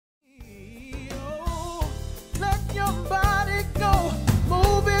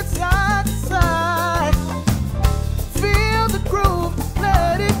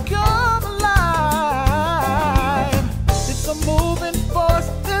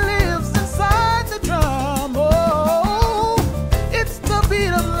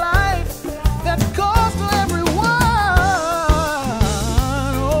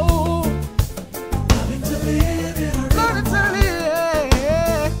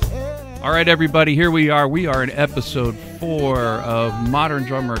All right, everybody, here we are. We are in episode 4 of Modern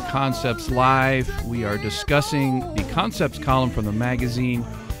Drummer Concepts Live. We are discussing the Concepts column from the magazine,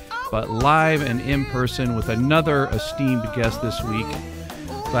 but live and in person with another esteemed guest this week.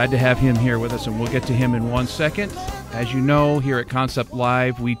 Glad to have him here with us, and we'll get to him in 1 second. As you know, here at Concept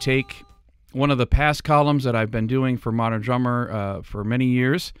Live, we take one of the past columns that I've been doing for Modern Drummer for many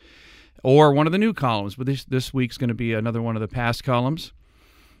years, or one of the new columns, but this week's going to be another one of the past columns.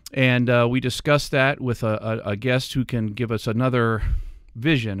 And we discussed that with a guest who can give us another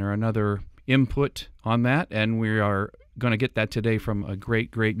vision or another input on that, and we are going to get that today from a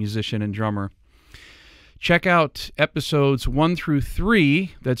great musician and drummer. Check out episodes 1 through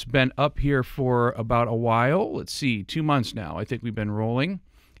 3 that's been up here for about a while. Let's see, 2 months now. I think we've been rolling.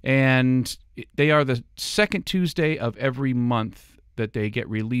 And they are the second Tuesday of every month that they get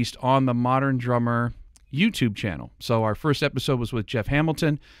released on the Modern Drummer YouTube channel. So our first episode was with Jeff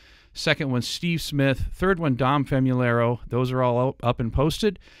Hamilton, second one Steve Smith, third one Dom Famularo. Those are all up and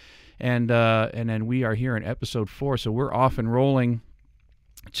posted, and then we are here in episode 4, so we're off and rolling.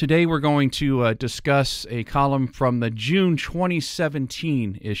 Today we're going to discuss a column from the June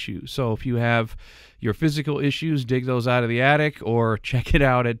 2017 issue. So if you have your physical issues, dig those out of the attic, or check it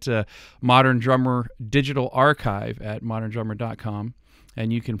out at Modern Drummer Digital Archive at moderndrummer.com.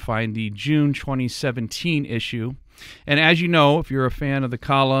 And you can find the June 2017 issue. And as you know, if you're a fan of the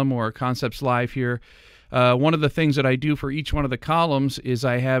column or Concepts Live here, one of the things that I do for each one of the columns is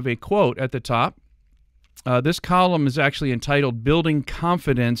I have a quote at the top. This column is actually entitled Building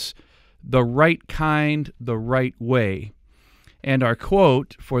Confidence, the Right Kind, the Right Way. And our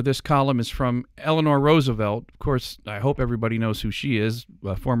quote for this column is from Eleanor Roosevelt. Of course, I hope everybody knows who she is,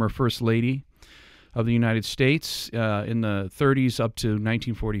 a former First Lady of the United States in the 30s up to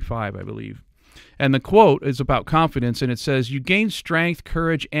 1945, I believe. And the quote is about confidence, and it says, "You gain strength,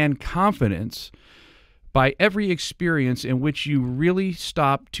 courage, and confidence by every experience in which you really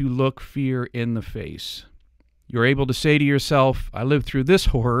stop to look fear in the face. You're able to say to yourself, I lived through this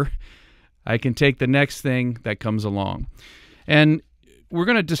horror. I can take the next thing that comes along." And we're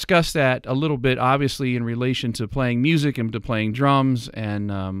going to discuss that a little bit, obviously, in relation to playing music and to playing drums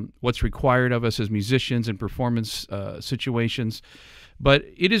and what's required of us as musicians in performance situations. But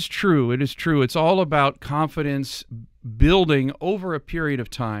it is true. It is true. It's all about confidence building over a period of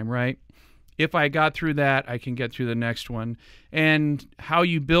time, right? If I got through that, I can get through the next one. And how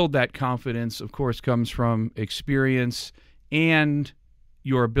you build that confidence, of course, comes from experience and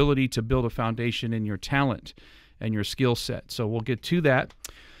your ability to build a foundation in your talent and your skill set. So we'll get to that.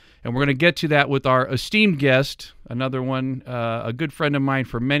 And we're going to get to that with our esteemed guest, another one, a good friend of mine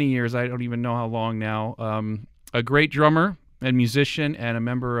for many years. I don't even know how long now. A great drummer and musician and a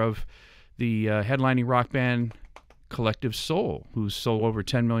member of the headlining rock band Collective Soul, who's sold over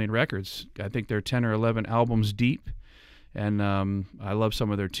 10 million records. I think they're 10 or 11 albums deep. And I love some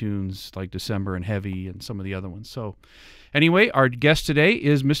of their tunes like December and Heavy and some of the other ones. So anyway, our guest today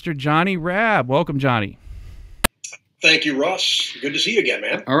is Mr. Johnny Rabb. Welcome, Johnny. Thank you, Russ. Good to see you again,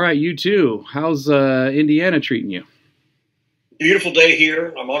 man. All right, you too. How's Indiana treating you? Beautiful day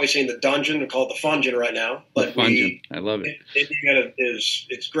here. I'm obviously in the dungeon. We call it the Fungin right now. But the Fungin. I love it. Indiana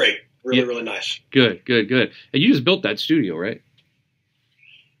it's great. Really nice. Good. And you just built that studio, right?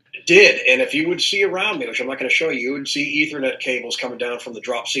 Did. And if you would see around me, which I'm not going to show you, you would see Ethernet cables coming down from the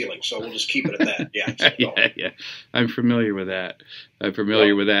drop ceiling. So we'll just keep it at that. Yeah. Yeah. I'm familiar with that.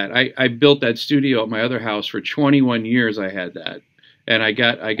 I built that studio at my other house for 21 years. I had that. And I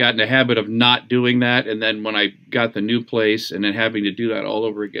got in the habit of not doing that. And then when I got the new place and then having to do that all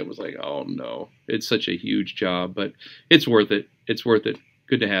over again was like, oh no, it's such a huge job, but it's worth it. It's worth it.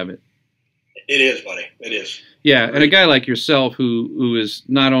 Good to have it. It is, buddy. It is. Yeah, and a guy like yourself who is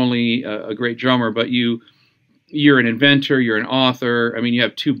not only a great drummer, but you're an inventor, you're an author. I mean, you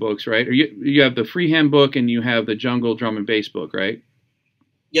have 2 books, right? Or you have the freehand book and you have the Jungle Drum and Bass book, right?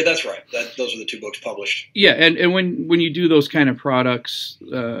 Yeah, that's right. Those are the 2 books published. Yeah, and when you do those kind of products,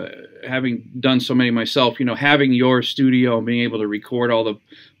 having done so many myself, you know, having your studio and being able to record all the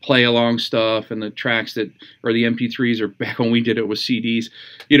play-along stuff and the tracks or the MP3s, or back when we did it with CDs,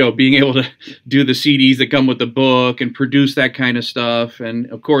 you know, being able to do the CDs that come with the book and produce that kind of stuff, and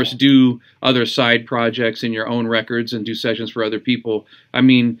of course do other side projects in your own records and do sessions for other people. I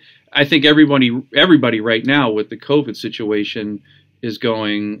mean, I think everybody right now with the COVID situation is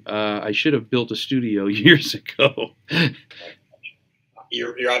going, I should have built a studio years ago.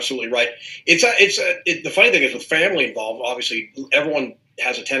 You're absolutely right. The funny thing is with family involved, obviously everyone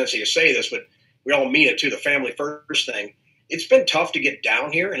has a tendency to say this, but we all mean it too, the family first thing. It's been tough to get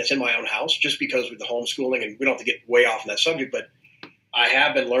down here, and it's in my own house just because with the homeschooling, and we don't have to get way off on that subject, but I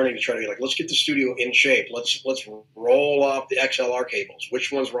have been learning to try to be like, let's get the studio in shape. Let's roll off the XLR cables.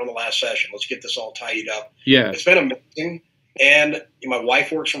 Which ones were on the last session? Let's get this all tidied up. Yeah. It's been amazing. And my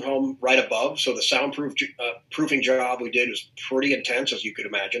wife works from home right above, so the proofing job we did was pretty intense, as you could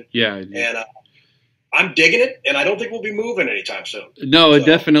imagine. Yeah. And I'm digging it, and I don't think we'll be moving anytime soon. No, it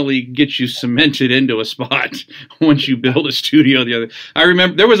definitely gets you cemented into a spot once you build a studio. I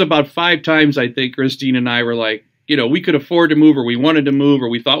remember there was about 5 times I think Christine and I were like, we could afford to move, or we wanted to move, or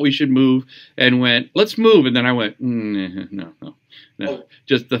we thought we should move, and went, let's move. And then I went, no.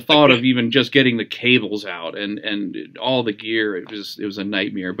 Just the thought of even just getting the cables out and all the gear, it was a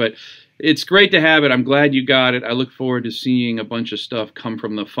nightmare. But it's great to have it. I'm glad you got it. I look forward to seeing a bunch of stuff come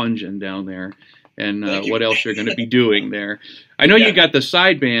from the Fungin down there, and what else you're going to be doing there. I know you got the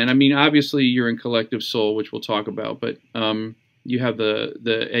side band. I mean, obviously you're in Collective Soul, which we'll talk about, but you have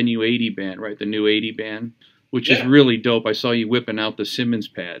the NU80 band, right? The new 80 band, which is really dope. I saw you whipping out the Simmons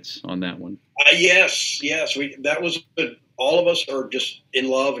pads on that one. Yes. That was all of us are just in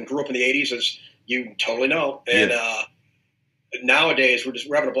love and grew up in the 80s, as you totally know. And nowadays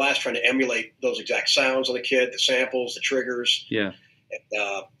we're having a blast trying to emulate those exact sounds on the kit, the samples, the triggers. Yeah.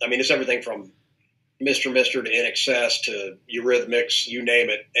 And, I mean, it's everything from Mr. Mister to In Excess to Eurythmics, you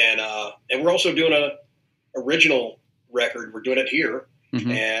name it. And we're also doing a original record. We're doing it here. Mm-hmm.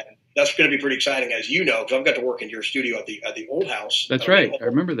 And that's going to be pretty exciting, as you know, because I've got to work in your studio at the old house. That's right. I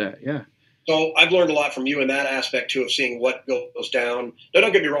remember that. Yeah. So I've learned a lot from you in that aspect too, of seeing what goes down. Now,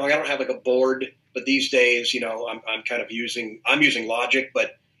 don't get me wrong, I don't have like a board, but these days, I'm kind of using Logic,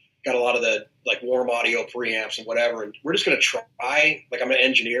 but got a lot of the like warm audio preamps and whatever. And we're just going to try. Like, I'm an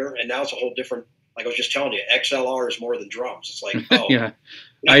engineer, and now it's a whole different. Like I was just telling you, XLR is more than drums. It's like, oh, yeah,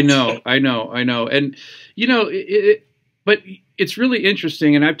 I know, and but it's really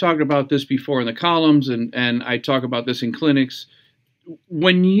interesting, and I've talked about this before in the columns, and I talk about this in clinics.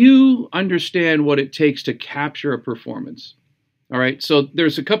 When you understand what it takes to capture a performance, all right, so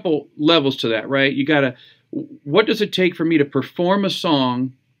there's a couple levels to that, right? You got to, what does it take for me to perform a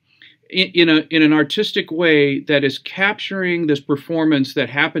song in an artistic way that is capturing this performance that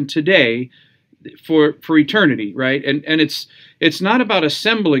happened today for eternity, right? And it's not about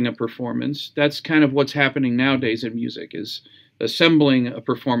assembling a performance. That's kind of what's happening nowadays in music, is assembling a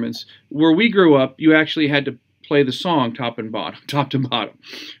performance. Where we grew up, you actually had to play the song top to bottom,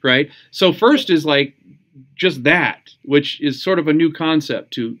 right? So first is like just that, which is sort of a new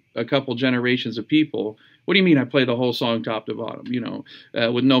concept to a couple generations of people. What do you mean I play the whole song top to bottom,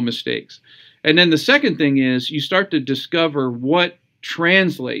 with no mistakes? And then the second thing is you start to discover what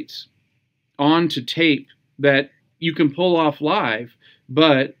translates onto tape that you can pull off live,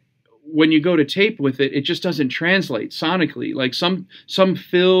 but when you go to tape with it, it just doesn't translate sonically. Like some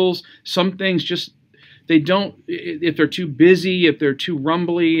fills, some things just, they don't, if they're too busy, if they're too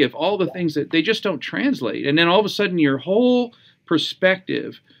rumbly, if all the things that they just don't translate. And then all of a sudden your whole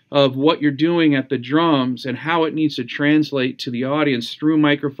perspective of what you're doing at the drums and how it needs to translate to the audience through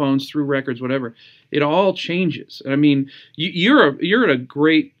microphones, through records, whatever, it all changes. And I mean, you're a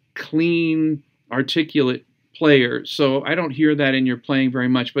great, clean, articulate player. So I don't hear that in your playing very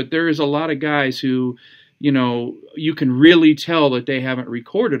much, but there is a lot of guys who, you can really tell that they haven't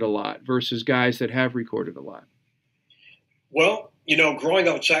recorded a lot versus guys that have recorded a lot. Well, growing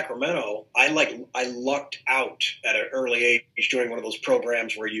up in Sacramento, I lucked out at an early age doing one of those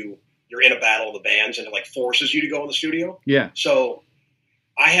programs where you're in a battle of the bands and it like forces you to go in the studio. Yeah. So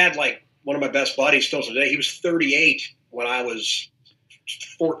I had like one of my best buddies still today. He was 38 when I was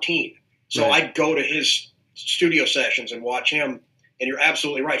 14. So right. I'd go to his studio sessions and watch him. And you're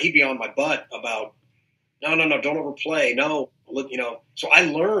absolutely right. He'd be on my butt about, no, don't overplay. No, so I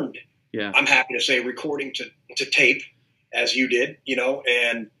learned, I'm happy to say, recording to tape as you did,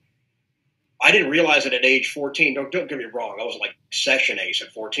 and I didn't realize it at age 14. Don't get me wrong. I wasn't like session ace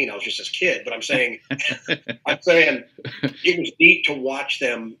at 14. I was just this kid, but I'm saying it was neat to watch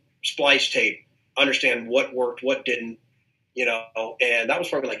them splice tape, understand what worked, what didn't, and that was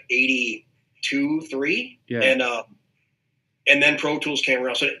probably like 82, 3. Yeah. And then Pro Tools came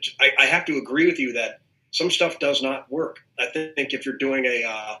around. So I have to agree with you that some stuff does not work. I think if you're doing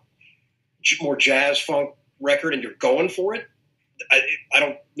a more jazz funk record and you're going for it, I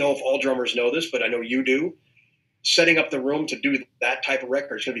don't know if all drummers know this, but I know you do. Setting up the room to do that type of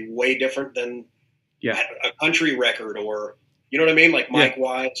record is going to be way different than a country record, or, you know what I mean? Like mic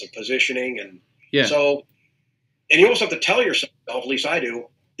wise and positioning. And so, and you almost have to tell yourself, at least I do,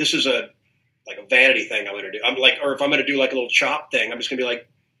 this is a vanity thing I'm going to do. I'm like, or if I'm going to do like a little chop thing, I'm just going to be like,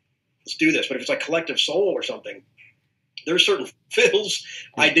 let's do this. But if it's like Collective Soul or something, there's certain fills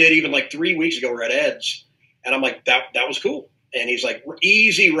I did even like 3 weeks ago. We're at Ed's, and I'm like, that was cool. and he's like,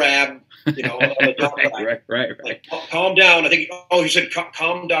 "Easy, Rabb," on the dog right. Like, calm down. I think. He said,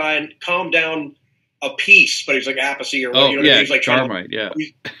 "Calm down." A piece, but he's like apathy or what, yeah, he's like Carmine,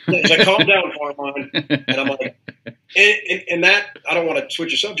 he's like, calm down, Carmine. And I'm like, and that, I don't want to switch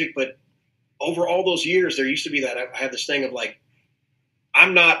the subject, but over all those years, there used to be that I had this thing of like,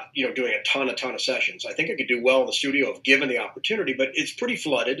 I'm not, doing a ton of sessions. I think I could do well in the studio if given the opportunity, but it's pretty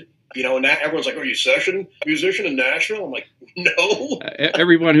flooded, and now everyone's like, "Are you a session musician in Nashville?" I'm like, no.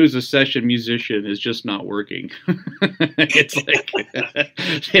 Everyone who's a session musician is just not working. It's like,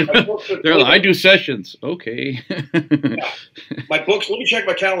 they're like, "I do sessions." Okay. Yeah. My books, let me check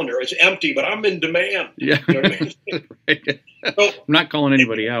my calendar. It's empty, but I'm in demand. Yeah. You know what I mean? Right. So, I'm not calling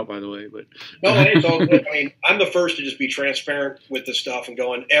anybody out, by the way, but no, it's all good. I mean, I'm the first to just be transparent with this stuff and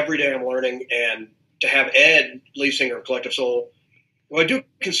going, every day I'm learning, and to have Ed, lead singer of Collective Soul, who I do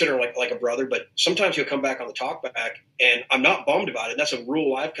consider like a brother, but sometimes he'll come back on the talk back, and I'm not bummed about it. And that's a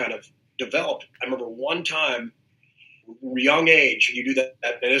rule I've kind of developed. I remember one time, young age, you do that,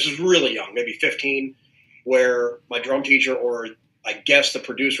 and this is really young, maybe 15, where my drum teacher, or I guess the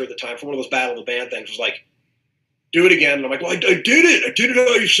producer at the time, for one of those Battle of the Band things, was like, "Do it again." And I'm like, "Well, I did it. I did it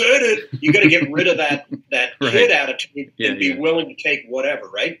how you said it." You got to get rid of that right. kid attitude and be willing to take whatever,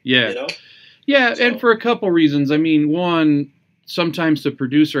 right? Yeah. Yeah, so. And for a couple reasons. I mean, one, sometimes the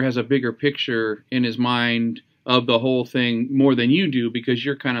producer has a bigger picture in his mind of the whole thing more than you do, because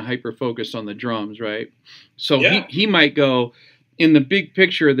you're kind of hyper-focused on the drums, right? So he might go, in the big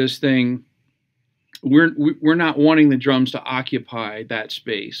picture of this thing, we're not wanting the drums to occupy that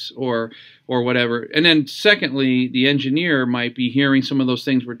space or whatever. And then secondly, the engineer might be hearing some of those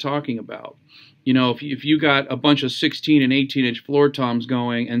things we're talking about. If you got a bunch of 16 and 18-inch floor toms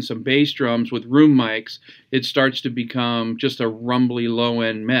going and some bass drums with room mics, it starts to become just a rumbly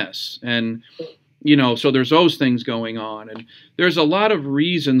low-end mess. And, so there's those things going on. And there's a lot of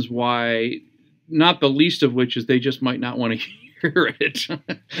reasons why, not the least of which is they just might not want to hear it.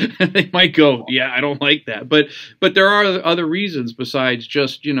 They might go, "Yeah, I don't like that." But there are other reasons besides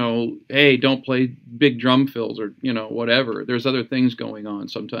just, hey, don't play big drum fills or, whatever. There's other things going on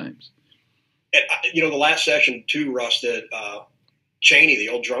sometimes. And, the last session too, Russ, that Cheney, the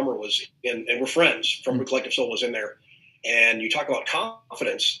old drummer, was in, and we're friends from Collective Soul, was in there. And you talk about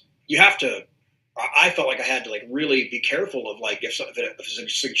confidence. You have to, I felt like I had to like really be careful of like, if a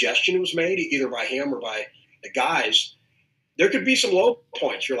suggestion was made either by him or by the guys, there could be some low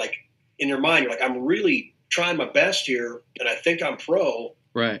points. You're like, in your mind, you're like, I'm really trying my best here, and I think I'm pro.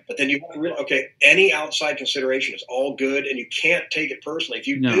 Right. But then you have to realize, okay, any outside consideration is all good, and you can't take it personally. If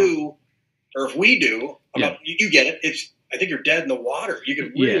you do, or if we do, you get it. I think you're dead in the water. You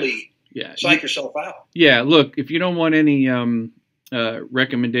could really psych yourself out. Yeah. Look, if you don't want any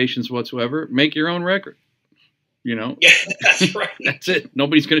recommendations whatsoever, make your own record. Yeah, that's right. That's it.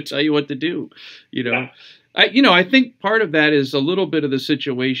 Nobody's going to tell you what to do. Yeah. I think part of that is a little bit of the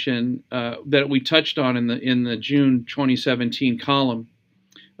situation that we touched on in the June 2017 column.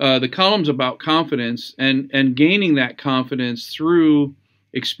 The column's about confidence and gaining that confidence through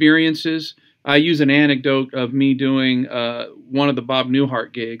experiences. I use an anecdote of me doing one of the Bob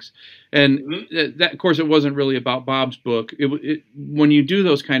Newhart gigs, and that, of course, it wasn't really about Bob's book. When you do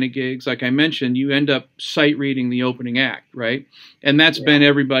those kind of gigs, like I mentioned, you end up sight reading the opening act, right? And that's been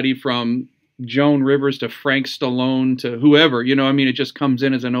everybody from Joan Rivers to Frank Stallone to whoever, it just comes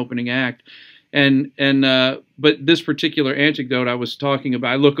in as an opening act. But this particular anecdote I was talking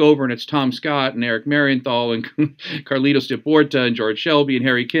about, I look over and it's Tom Scott and Eric Marienthal and Carlitos de Porta and George Shelby and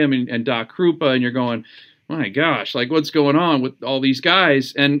Harry Kim and Doc Krupa, and you're going, my gosh, like what's going on with all these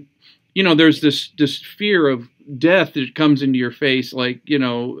guys? And there's this fear of death that comes into your face, like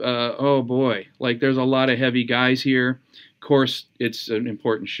oh boy, like there's a lot of heavy guys here. Of course, it's an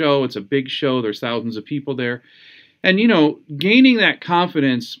important show. It's a big show. There's thousands of people there. And, gaining that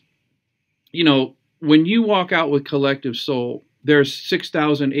confidence, when you walk out with Collective Soul, there's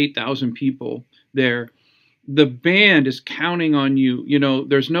 6,000, 8,000 people there. The band is counting on you.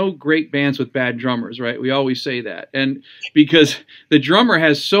 There's no great bands with bad drummers, right? We always say that. And because the drummer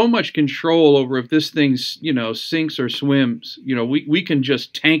has so much control over if this thing, sinks or swims, we can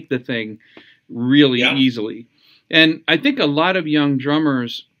just tank the thing really easily. And I think a lot of young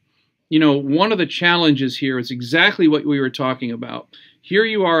drummers, one of the challenges here is exactly what we were talking about. Here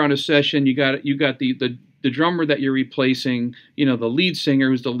you are on a session, you got the drummer that you're replacing, the lead singer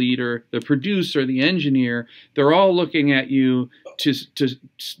who's the leader, the producer, the engineer. They're all looking at you to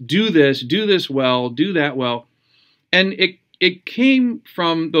do this well, do that well. And it came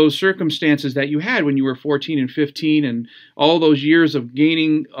from those circumstances that you had when you were 14 and 15, and all those years of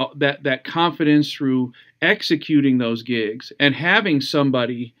gaining that confidence through executing those gigs and having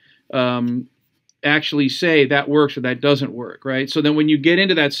somebody actually say that works or that doesn't work, right? So then when you get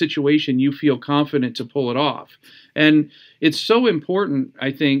into that situation, you feel confident to pull it off. And it's so important,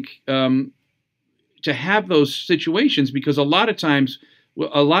 I think, to have those situations, because a lot of times,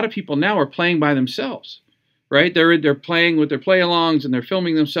 a lot of people now are playing by themselves, right? They're playing with their play-alongs and they're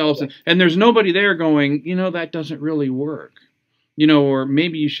filming themselves, and there's nobody there going, that doesn't really work. Or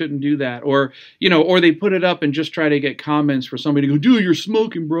maybe you shouldn't do that, or they put it up and just try to get comments for somebody to go, dude, you're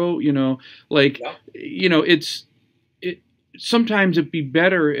smoking, bro. Sometimes it'd be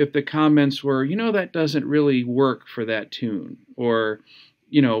better if the comments were, that doesn't really work for that tune, or,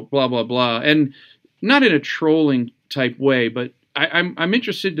 blah, blah, blah. And not in a trolling type way, but I'm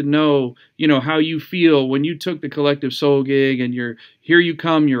interested to know, how you feel when you took the Collective Soul gig and you're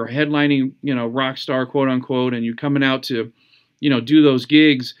headlining, rock star, quote unquote, and you're coming out to, do those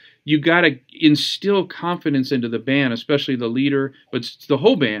gigs. You got to instill confidence into the band, especially the leader, but the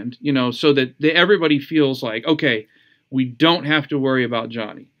whole band, so that everybody feels like, okay, we don't have to worry about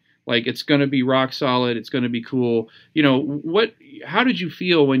Johnny. Like, it's going to be rock solid. It's going to be cool. How did you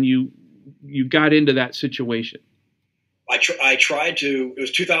feel when you got into that situation? I tried to, it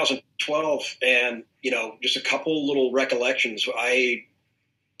was 2012, and, just a couple little recollections. It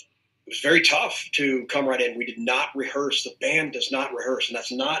was very tough to come right in. We did not rehearse. The band does not rehearse, and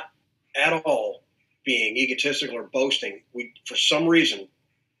that's not at all being egotistical or boasting. For some reason,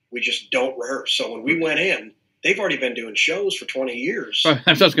 we just don't rehearse. So when we went in, they've already been doing shows for 20 years. I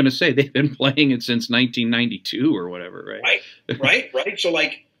was going to say, they've been playing it since 1992 or whatever, right? Right. So,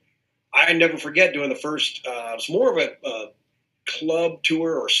 I never forget doing the first, it was more of a club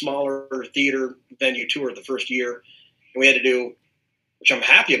tour or smaller theater venue tour the first year. And we had to do, which I'm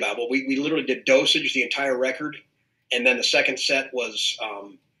happy about, but we literally did Dosage, the entire record. And then the second set was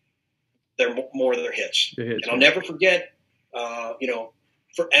more of their hits. And I'll never forget,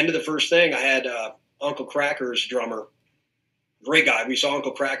 for end of the first thing, I had Uncle Cracker's drummer, great guy. We saw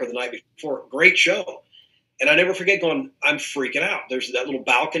Uncle Cracker the night before, great show. And I never forget going, I'm freaking out. There's that little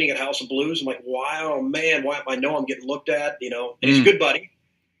balcony at House of Blues. I'm like, wow, man, I know I'm getting looked at, and he's a good buddy.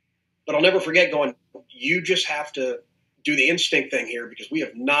 But I'll never forget going, you just have to do the instinct thing here, because we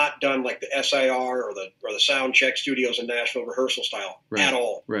have not done like the SIR or the sound check studios in Nashville rehearsal style at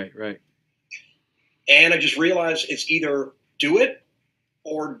all. Right. And I just realized it's either do it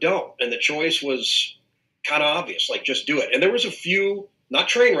or don't. And the choice was kind of obvious, like just do it. And there was a few, not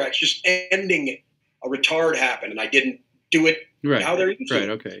train wrecks, just ending. A retard happened, and I didn't do it how they're used to. Right,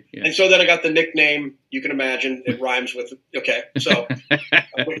 okay. Yeah. And so then I got the nickname, you can imagine, it rhymes with, okay. So,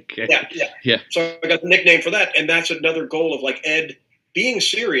 okay. Yeah. So I got the nickname for that, and that's another goal of like Ed being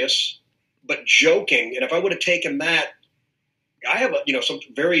serious, but joking. And if I would have taken that, I have, some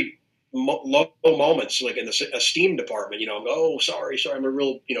very low moments, like in the esteem department, oh, sorry, I'm a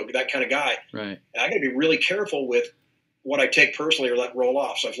real, that kind of guy. Right. And I got to be really careful with what I take personally or let roll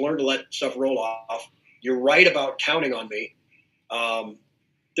off. So I've learned to let stuff roll off. You're right about counting on me.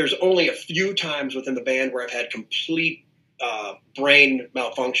 There's only a few times within the band where I've had complete brain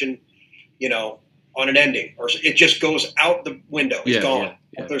malfunction, on an ending, or it just goes out the window. It's gone.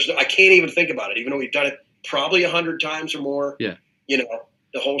 Yeah. I can't even think about it, even though we've done it probably 100 times or more. Yeah.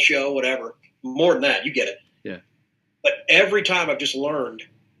 The whole show, whatever. More than that, you get it. Yeah. But every time I've just learned,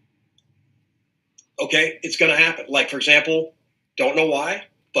 okay, it's going to happen. Like, for example, don't know why,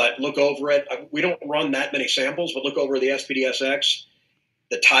 but look over it. We don't run that many samples, but look over the SPDSX,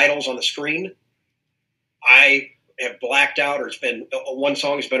 the titles on the screen. I have blacked out, or it's been one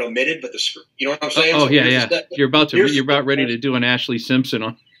song has been omited, but you know what I'm saying? You're about ready to do an Ashley Simpson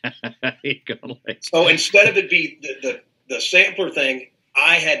on. So instead of it be the sampler thing,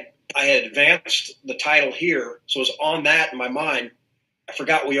 I had advanced the title here, so it was on that in my mind. I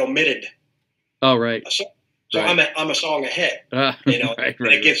forgot we omitted. Oh, right. So I'm a song ahead, right,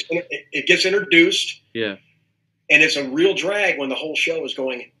 it gets introduced. Yeah. And it's a real drag when the whole show is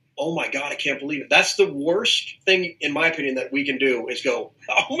going, oh my God, I can't believe it. That's the worst thing, in my opinion, that we can do is go,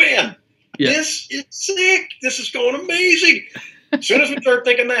 oh man, this is sick. This is going amazing. As soon as we start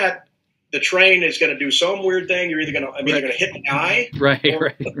thinking that, the train is going to do some weird thing. You're either going to hit the eye.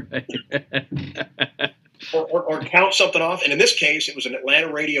 Or count something off. And in this case, it was an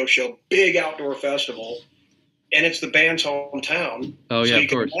Atlanta radio show, big outdoor festival, and it's the band's hometown. Oh, yeah, so you of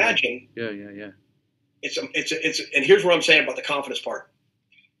course. Can imagine. Yeah. It's and here's what I'm saying about the confidence part.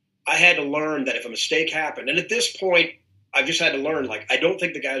 I had to learn that if a mistake happened, and at this point, I've just had to learn, like, I don't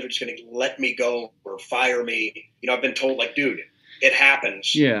think the guys are just going to let me go or fire me. You know, I've been told, like, dude, it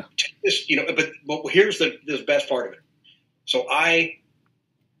happens. Yeah. This, you know, but here's the best part of it. So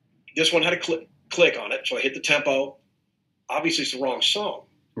this one had a click on it. So I hit the tempo. Obviously it's the wrong song.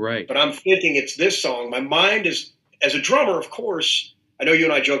 Right. But I'm thinking it's this song. My mind is, as a drummer, of course, I know you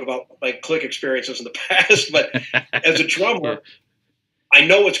and I joke about my click experiences in the past, but as a drummer, I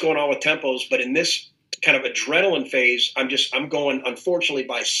know what's going on with tempos, but in this kind of adrenaline phase, I'm going, unfortunately,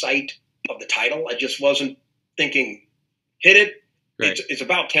 by sight of the title. I just wasn't thinking, hit it. Right. It's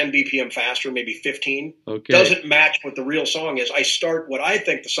about 10 BPM faster, maybe 15. Okay. Doesn't match what the real song is. I start what I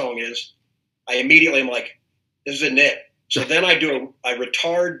think the song is. I immediately am like, this isn't it. So then I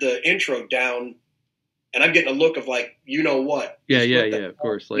retard the intro down, and I'm getting a look of like, you know what? Yeah, of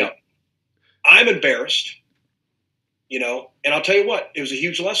course. Like, you know, I'm embarrassed, you know, and I'll tell you what, it was a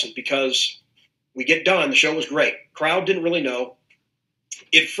huge lesson because we get done. The show was great. Crowd didn't really know.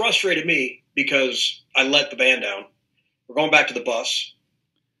 It frustrated me because I let the band down. We're going back to the bus,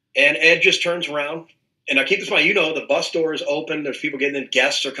 and Ed just turns around. And I keep this in mind, you know, the bus door is open. There's people getting in.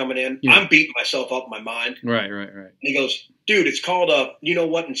 Guests are coming in. Yeah. I'm beating myself up in my mind. Right. And he goes, dude, it's called a, you know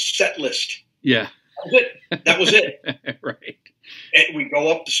what, in set list. Yeah. That was it. Right. And we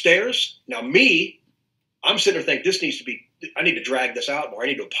go up the stairs. Now I'm sitting there thinking, I need to drag this out more. I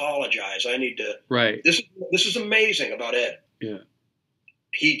need to apologize. I need to. Right. This is amazing about Ed. Yeah.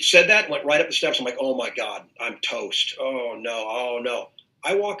 He said that, went right up the steps. I'm like, oh my God, I'm toast. Oh no.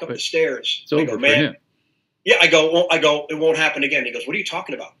 I walk up the stairs. It's over for him. Yeah, I go, it won't happen again. He goes, what are you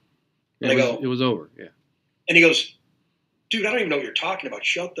talking about? And it was over, yeah. And he goes, dude, I don't even know what you're talking about.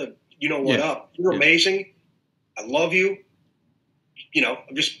 Shut the, you know what up. You're amazing. I love you. You know,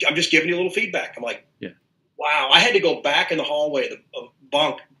 I'm just giving you a little feedback. I'm like, wow. I had to go back in the hallway, the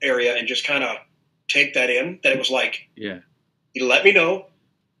bunk area, and just kind of take that in. That it was like, you let me know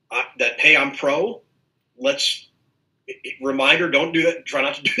that, hey, I'm pro. Reminder, don't do that. Try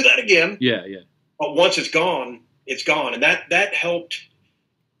not to do that again. Yeah. But once it's gone, it's gone. And that helped,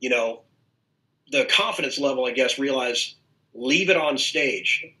 you know, the confidence level, I guess, realize leave it on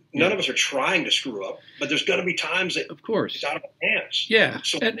stage. None of us are trying to screw up, but there's going to be times that, of course, it's out of our hands. Yeah.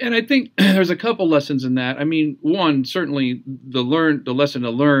 So, and I think there's a couple lessons in that. I mean, one, certainly the lesson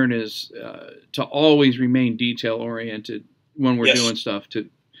to learn is to always remain detail oriented when we're doing stuff.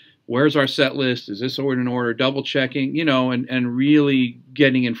 Where's our set list? Is this order in order? Double checking, you know, and really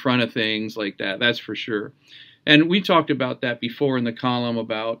getting in front of things like that. That's for sure. And we talked about that before in the column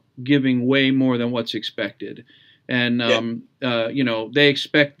about giving way more than what's expected. And, you know, they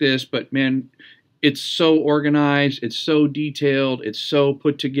expect this, but man, it's so organized. It's so detailed. It's so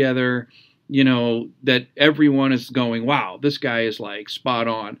put together, you know, that everyone is going, wow, this guy is like spot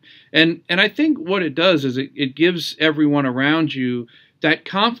on. And I think what it does is it gives everyone around you that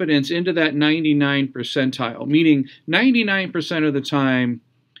confidence into that 99 percentile, meaning 99% of the time,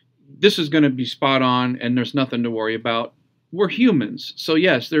 this is going to be spot on and there's nothing to worry about. We're humans. So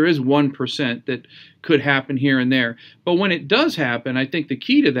yes, there is 1% that could happen here and there. But when it does happen, I think the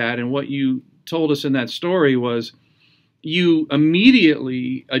key to that and what you told us in that story was you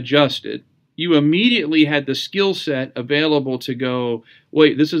immediately adjusted. You immediately had the skill set available to go,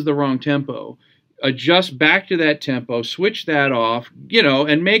 wait, this is the wrong tempo. Adjust back to that tempo, switch that off, you know,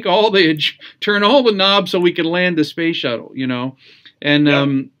 and turn all the knobs so we can land the space shuttle, you know. And,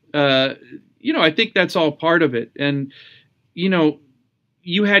 you know, I think that's all part of it. And, you know,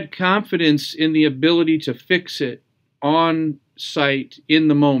 you had confidence in the ability to fix it on site in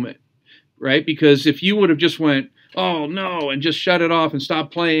the moment, right? Because if you would have just went, oh no, and just shut it off and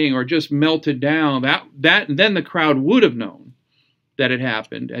stopped playing or just melted down, then the crowd would have known that it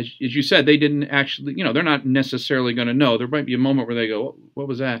happened. As you said, they didn't actually, you know, they're not necessarily going to know. There might be a moment where they go, what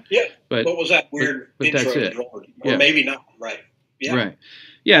was that? Yeah. But what was that weird intro? That's it. Or maybe not. Right. Yeah. Right.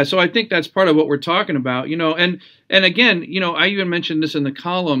 Yeah. So I think that's part of what we're talking about, you know, and again, you know, I even mentioned this in the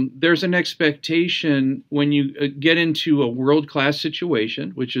column. There's an expectation when you get into a world-class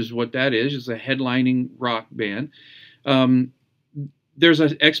situation, which is what that is a headlining rock band. There's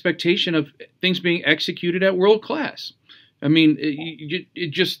an expectation of things being executed at world class. I mean, it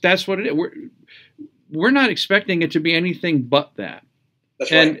just, that's what it is. We're not expecting it to be anything but that.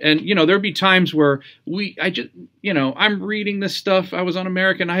 That's right. And you know, there'd be times where I'm reading this stuff. I was on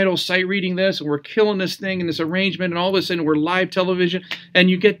American Idol site reading this, and we're killing this thing and this arrangement and all this, and we're live television,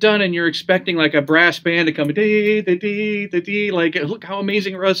 and you get done and you're expecting like a brass band to come, like, look how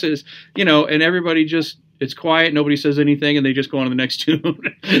amazing Russ is, you know, and everybody just, it's quiet, nobody says anything, and they just go on to the next tune,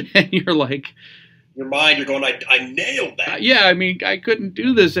 and you're like, your mind, you're going, I nailed that. Yeah, I mean, I couldn't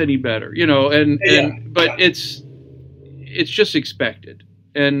do this any better, you know, but it's just expected,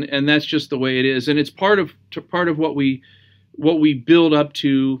 and that's just the way it is, and it's part of what we build up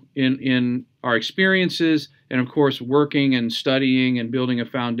to in our experiences, and of course working and studying and building a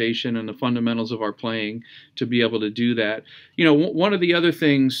foundation and the fundamentals of our playing to be able to do that. One of the other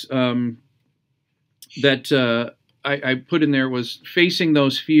things that I put in there was facing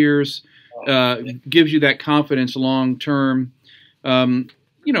those fears gives you that confidence long term.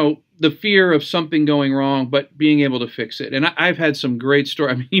 The fear of something going wrong, but being able to fix it. And I've had some great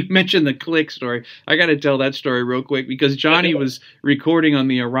stories. I mean, you mentioned the click story. I got to tell that story real quick because Johnny was recording on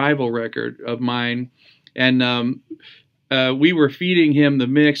the Arrival record of mine, and we were feeding him the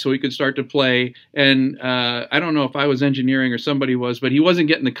mix so he could start to play. And I don't know if I was engineering or somebody was, but he wasn't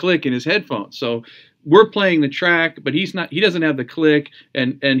getting the click in his headphones. So we're playing the track, but he doesn't have the click,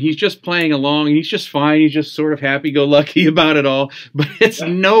 and he's just playing along, and he's just fine. He's just sort of happy-go-lucky about it all, but it's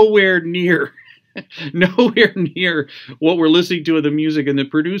nowhere near what we're listening to in the music. And the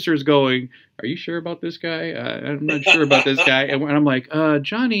producer's going, "Are you sure about this guy? I'm not sure about this guy." And I'm like,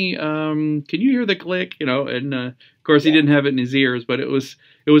 "Johnny, can you hear the click?" And of course he didn't have it in his ears, but it was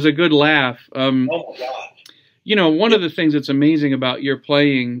a good laugh. Oh my God. One of the things that's amazing about your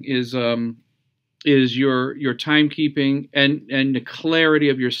playing is your timekeeping and the clarity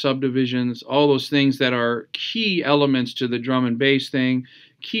of your subdivisions, all those things that are key elements to the drum and bass thing,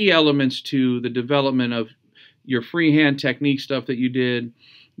 key elements to the development of your freehand technique stuff that you did,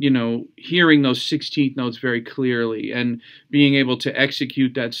 hearing those 16th notes very clearly and being able to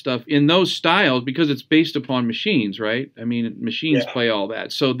execute that stuff in those styles because it's based upon machines, right? I mean, machines play all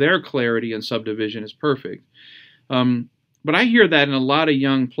that. So their clarity and subdivision is perfect. But I hear that in a lot of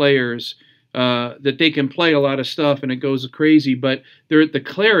young players, that they can play a lot of stuff and it goes crazy, but the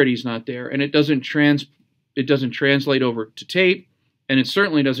clarity's not there, and it doesn't translate over to tape, and it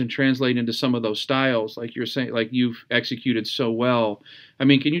certainly doesn't translate into some of those styles like you're saying, like you've executed so well. I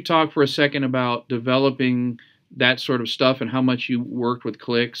mean, can you talk for a second about developing that sort of stuff and how much you worked with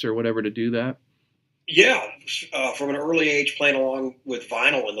clicks or whatever to do that? Yeah, from an early age playing along with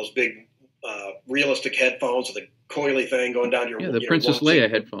vinyl and those big realistic headphones with the coily thing going down your the Princess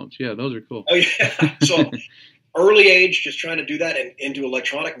Leia headphones. Yeah, those are cool. Oh yeah. So early age, just trying to do that, and into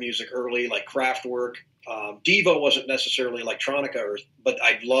electronic music early, like Kraftwerk. Devo wasn't necessarily electronica, but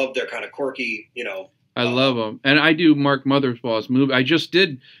I loved their kind of quirky, I love them, and I do Mark Mothersbaugh's movie. I just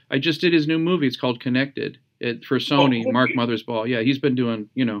did his new movie. It's called Connected. For Sony. Mark Mothersbaugh. Yeah, he's been doing.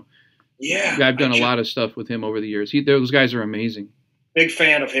 Yeah, I've done a lot of stuff with him over the years. Those guys are amazing. Big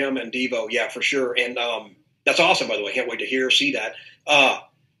fan of him and Devo, yeah, for sure. And that's awesome, by the way. Can't wait to see that.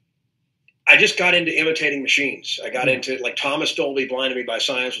 I just got into imitating machines. I got into, like, Thomas Dolby, Blinded Me by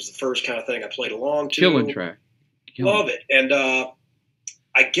Science was the first kind of thing I played along to. Killing track. Love it. And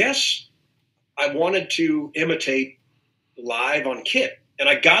I guess I wanted to imitate live on kit. And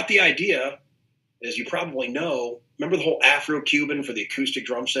I got the idea, as you probably know, remember the whole Afro-Cuban for the acoustic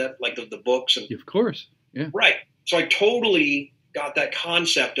drum set, like the books? And of course, yeah. Right. So I totally got that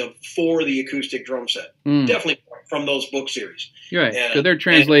concept for the acoustic drum set. Definitely from those book series. Right. So they're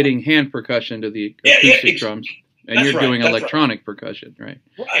translating hand percussion to the acoustic drums, and you're doing electronic percussion, right?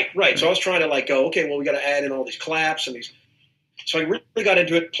 Right. So I was trying to go, okay, well, we got to add in all these claps and these. So I really got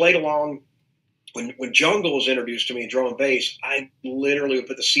into it, played along. When jungle was introduced to me in drum and bass, I literally would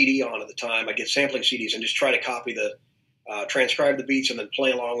put the CD on at the time. I'd get sampling CDs and just try to copy transcribe the beats and then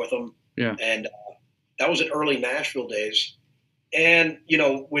play along with them. Yeah. And that was in early Nashville days. And,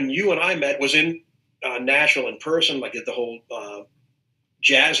 when you and I met was in Nashville in person, like at the whole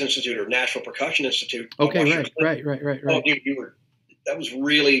Jazz Institute or Nashville Percussion Institute. Okay, right. Oh, dude, that was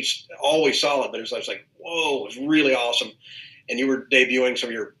really always solid, but I was like, whoa, it was really awesome. And you were debuting some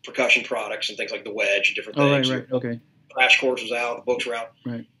of your percussion products and things like the wedge and different things. Right. Okay. Crash Course was out, the books were out.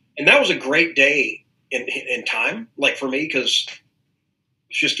 Right. And that was a great day in time, like for me, because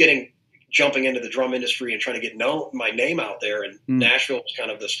it's just jumping into the drum industry and trying to get my name out there. And Nashville was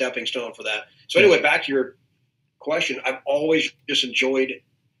kind of the stepping stone for that. So anyway, back to your question, I've always just enjoyed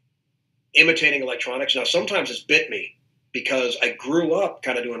imitating electronics. Now, sometimes it's bit me because I grew up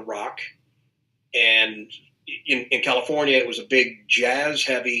kind of doing rock, and in California, it was a big jazz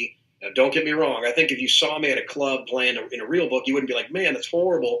heavy. Now, don't get me wrong. I think if you saw me at a club playing in a real book, you wouldn't be like, man, that's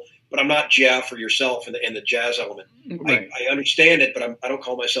horrible. But I'm not Jeff or yourself in the jazz element. Right. I understand it, but I don't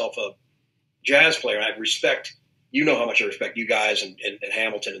call myself a jazz player. I respect, how much I respect you guys and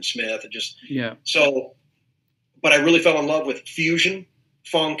Hamilton and Smith and just, So, but I really fell in love with fusion,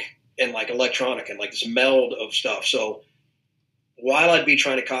 funk, and like electronic and like this meld of stuff. So while I'd be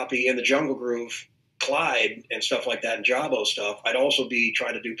trying to copy In the Jungle Groove, Clyde and stuff like that and Jabo stuff, I'd also be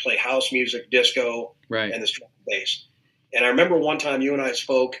trying to play house music, disco, and this drum and bass. And I remember one time you and I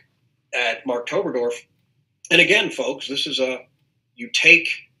spoke at Mark Toberdorf. And again, folks, this is you take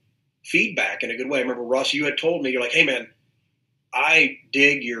feedback in a good way. I remember, Russ, you had told me, you're like, hey, man, I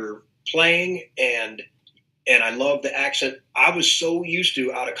dig your playing and I love the accent. I was so used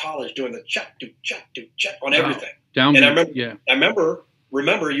to out of college doing the chuck do on everything. Down. And I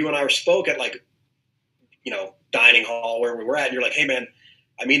remember you and I spoke at like, dining hall where we were at. And you're like, hey, man,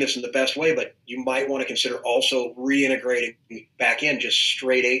 I mean this in the best way, but you might want to consider also reintegrating back in just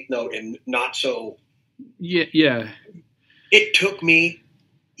straight 8th note and not so. Yeah. It took me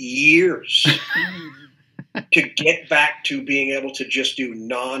years to get back to being able to just do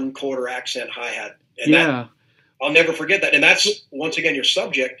non-quarter accent hi-hat. And that, I'll never forget that. And that's, once again, your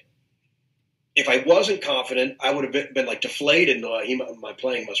subject. If I wasn't confident, I would have been like deflated. My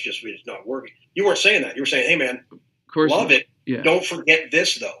playing must just be not working. You weren't saying that. You were saying, hey, man, of course love not. it. Yeah. Don't forget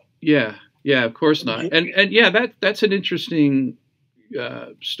this, though. Yeah, of course not. And yeah, that's an interesting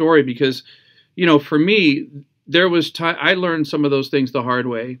story because, for me, there was time I learned some of those things the hard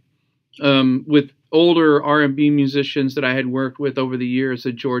way with older R&B musicians that I had worked with over the years,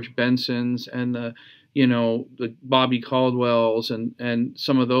 the George Bensons and the Bobby Caldwells and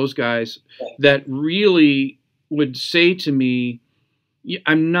some of those guys that really would say to me,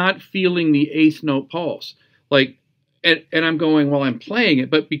 I'm not feeling the 8th note pulse. Like, and I'm going, well, I'm playing it,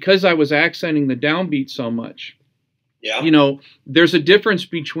 but because I was accenting the downbeat so much, there's a difference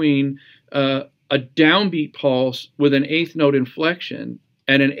between a downbeat pulse with an 8th note inflection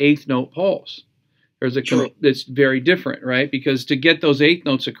and an 8th note pulse. It's very different, right? Because to get those 8th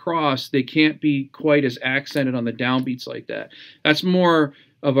notes across, they can't be quite as accented on the downbeats like that. That's more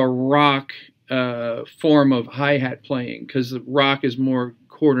of a rock form of hi-hat playing because the rock is more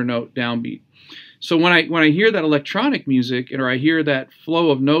quarter note downbeat. So when I hear that electronic music or I hear that flow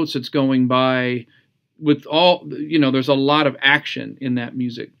of notes that's going by with all, there's a lot of action in that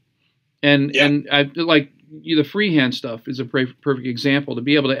music. And I like the freehand stuff is a perfect example to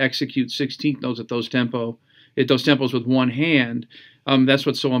be able to execute 16th notes at those tempos with one hand. That's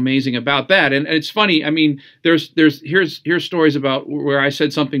what's so amazing about that. And it's funny. I mean, here's stories about where I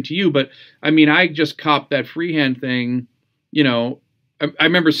said something to you, but I mean, I just copped that freehand thing. I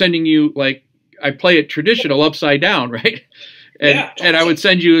remember sending you like, I play it traditional upside down, right? And I would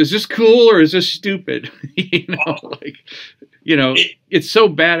send you, is this cool or is this stupid? It's so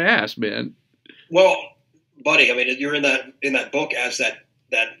badass, man. Well, buddy, I mean, you're in that book as that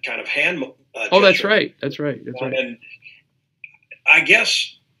kind of hand. That's right. That's right. And I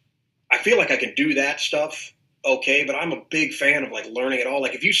guess I feel like I can do that stuff okay, but I'm a big fan of like learning it all.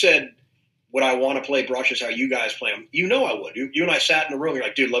 Like if you said, would I want to play brushes how you guys play them? I would. You and I sat in the room. You're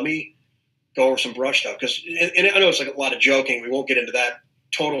like, dude, let me go over some brush stuff. And I know it's like a lot of joking. We won't get into that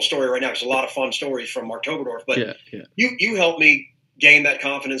total story right now. There's a lot of fun stories from Mark Toberdorf. But you helped me gain that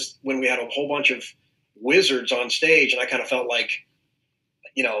confidence when we had a whole bunch of wizards on stage. And I kind of felt like,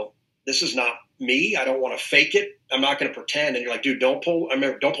 this is not me. I don't want to fake it. I'm not going to pretend. And you're like, dude, don't pull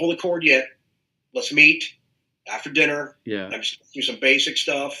the cord yet. Let's meet after dinner. Yeah. I'm just do some basic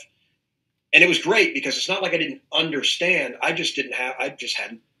stuff. And it was great because it's not like I didn't understand. I just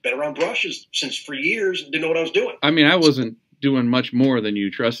hadn't been around brushes for years and didn't know what I was doing. I mean, I wasn't doing much more than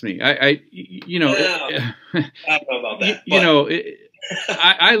you, trust me. I don't know about that.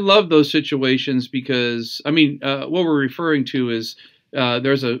 I love those situations because, I mean, what we're referring to is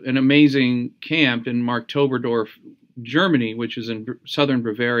there's an amazing camp in Mark Toberdorf, Germany, which is in southern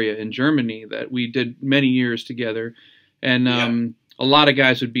Bavaria in Germany that we did many years together. And a lot of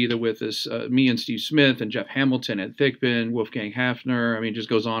guys would be there with us, me and Steve Smith and Jeff Hamilton, Ed Thigpen, Wolfgang Hafner. I mean, it just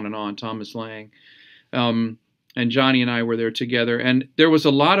goes on and on, Thomas Lang. And Johnny and I were there together. And there was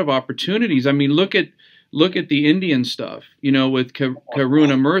a lot of opportunities. I mean, look at the Indian stuff, with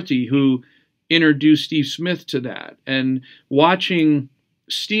Karuna Murthy, who introduced Steve Smith to that. And watching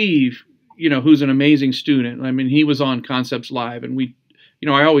Steve, who's an amazing student. I mean, he was on Concepts Live, and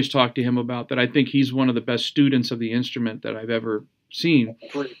I always talk to him about that. I think he's one of the best students of the instrument that I've ever seen.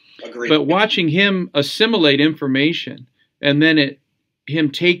 Agreed. But watching him assimilate information and then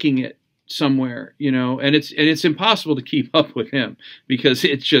him taking it somewhere, and it's impossible to keep up with him because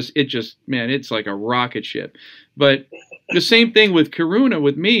it just man, it's like a rocket ship. But the same thing with Karuna.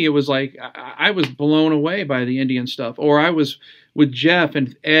 With me, it was like I was blown away by the Indian stuff. Or I was with Jeff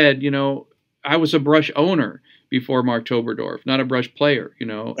and Ed. I was a brush owner before Mark Toberdorf, not a brush player,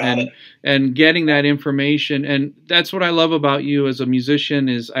 and getting that information. And that's what I love about you as a musician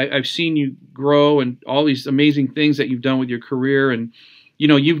is I've seen you grow and all these amazing things that you've done with your career. And,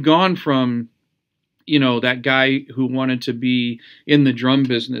 you've gone from, that guy who wanted to be in the drum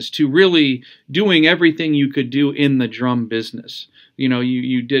business to really doing everything you could do in the drum business.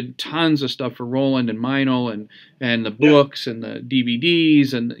 You did tons of stuff for Roland and Meinl and the books and the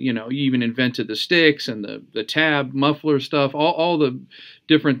DVDs, and you even invented the sticks and the tab muffler stuff, all the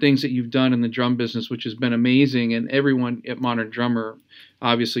different things that you've done in the drum business, which has been amazing. And everyone at Modern Drummer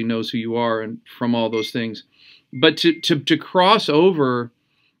obviously knows who you are and from all those things. But to cross over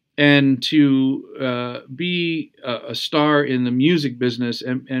and to be a star in the music business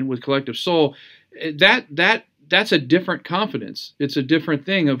and with Collective Soul, that's a different confidence. It's a different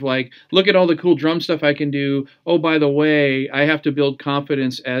thing of like, look at all the cool drum stuff I can do. Oh, by the way, I have to build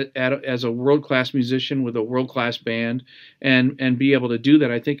confidence as a world-class musician with a world-class band and be able to do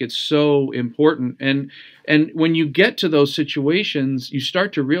that. I think it's so important. And when you get to those situations, you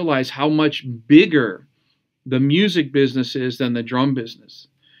start to realize how much bigger the music business is than the drum business.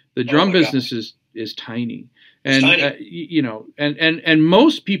 The drum business is tiny. And and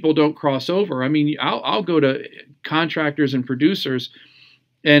most people don't cross over. I mean, I'll go to contractors and producers,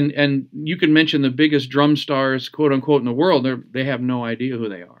 and you can mention the biggest drum stars, quote unquote, in the world. They have no idea who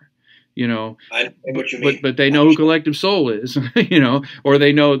they are. I know what you mean. But they know who Collective Soul is, or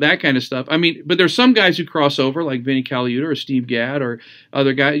they know that kind of stuff. I mean, but there's some guys who cross over, like Vinnie Colaiuta or Steve Gadd or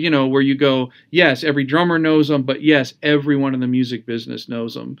other guys, where you go, yes, every drummer knows them, but yes, everyone in the music business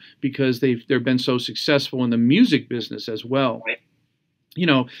knows them because they've been so successful in the music business as well. Right.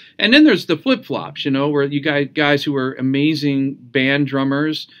 And then there's the flip-flops, where you guys who are amazing band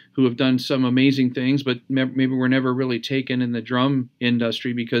drummers who have done some amazing things, but maybe were never really taken in the drum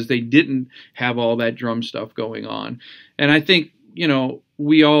industry because they didn't have all that drum stuff going on. And I think,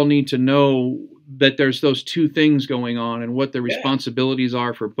 we all need to know that there's those two things going on and what the responsibilities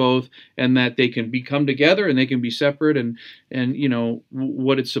are for both, and that they can come together and they can be separate, and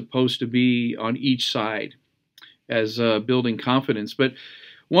what it's supposed to be on each side as building confidence. But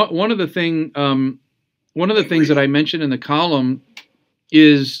one of the things that I mentioned in the column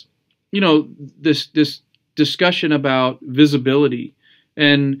is, this discussion about visibility.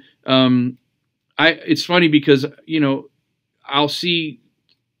 And it's funny because, I'll see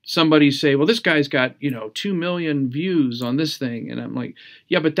somebody say, well, this guy's got, 2 million views on this thing. And I'm like,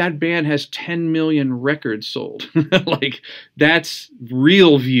 yeah, but that band has 10 million records sold. Like, that's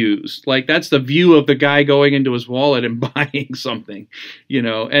real views. Like, that's the view of the guy going into his wallet and buying something,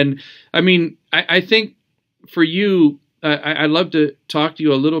 And I mean, I think for you, I'd love to talk to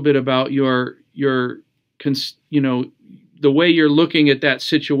you a little bit about your the way you're looking at that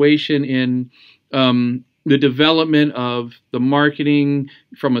situation in the development of the marketing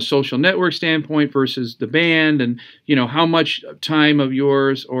from a social network standpoint versus the band, and how much time of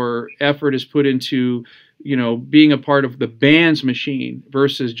yours or effort is put into being a part of the band's machine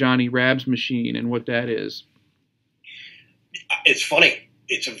versus Johnny Rabb's machine, and what that is. It's funny.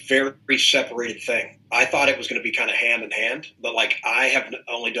 It's a very separated thing. I thought it was going to be kind of hand in hand, but like, I have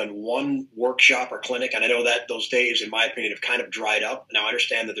only done one workshop or clinic, and I know that those days, in my opinion, have kind of dried up. Now I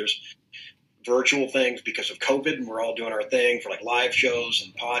understand that there's virtual things because of COVID, and we're all doing our thing for like live shows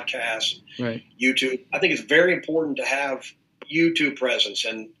and podcasts and YouTube. I think it's very important to have YouTube presence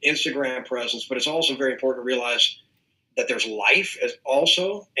and Instagram presence, but it's also very important to realize that there's life as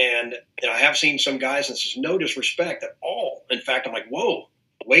also. And I have seen some guys, and this is no disrespect at all. In fact, I'm like, whoa,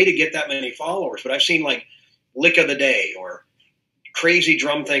 way to get that many followers. But I've seen like Lick of the Day or Crazy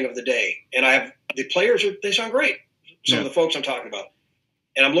Drum Thing of the Day. And I have the players, they sound great. Some of the folks I'm talking about.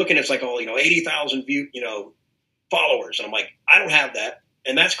 And I'm looking, it's like, 80,000 followers. And I'm like, I don't have that.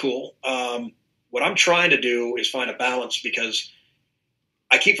 And that's cool. What I'm trying to do is find a balance, because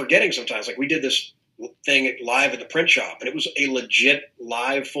I keep forgetting sometimes. Like, we did this thing live at the print shop, and it was a legit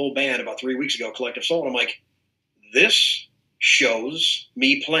live full band about 3 weeks ago, Collective Soul. And I'm like, this shows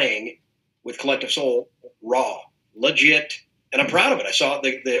me playing with Collective Soul raw, legit. And I'm proud of it. I saw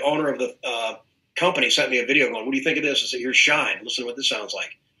the owner of the company sent me a video going, what do you think of this? I said, here's Shine. Listen to what this sounds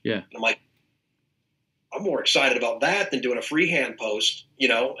like. Yeah. And I'm like, I'm more excited about that than doing a freehand post,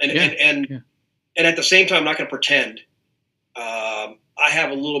 and at the same time, I'm not going to pretend. I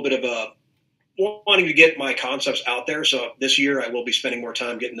have a little bit of a wanting to get my concepts out there. So this year I will be spending more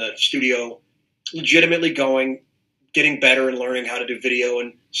time getting the studio legitimately going, getting better and learning how to do video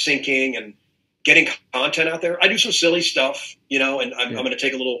and syncing and getting content out there. I do some silly stuff, and I'm going to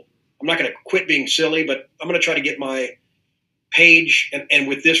take I'm not going to quit being silly, but I'm going to try to get my page and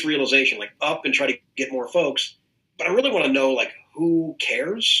with this realization, like, up and try to get more folks. But I really want to know, like, who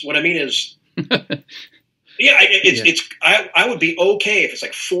cares? What I mean is, I would be okay if it's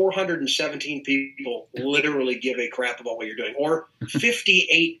like 417 people literally give a crap about what you're doing, or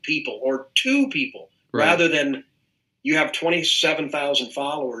 58 people, or 2 people rather than you have 27,000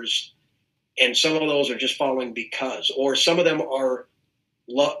 followers and some of those are just following because, or some of them are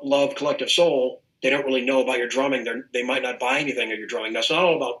love Collective Soul. They don't really know about your drumming. They might not buy anything of your drumming. That's not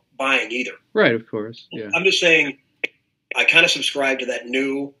all about buying either. Right, of course. Yeah. I'm just saying I kind of subscribe to that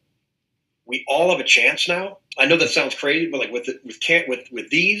new, we all have a chance now. I know that sounds crazy, but like with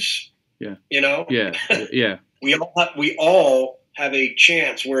these, yeah, you know, yeah, we all have a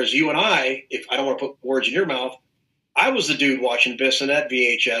chance. Whereas you and I, if I don't want to put words in your mouth, I was the dude watching Bissonette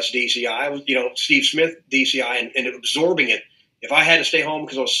VHS DCI. I was, Steve Smith DCI and absorbing it. If I had to stay home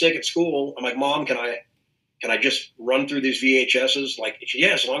because I was sick at school, I'm like, Mom, can I just run through these VHSs? Like, yeah,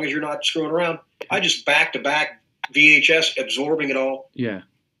 as long as you're not screwing around. I just back to back VHS, absorbing it all. Yeah.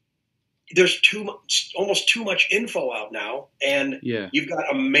 There's almost too much info out now, and you've got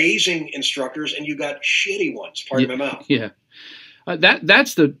amazing instructors and you've got shitty ones. Pardon my mouth. Yeah.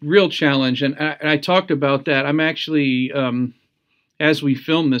 That's the real challenge, and I talked about that. I'm actually, as we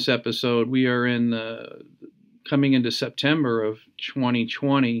film this episode, we are coming into September of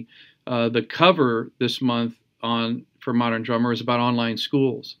 2020. The cover this month for Modern Drummer is about online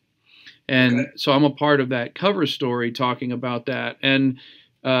schools, and so I'm a part of that cover story talking about that, and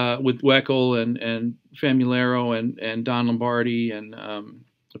with Weckel and Famularo and Don Lombardi and a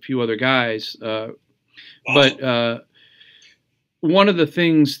few other guys, awesome. But one of the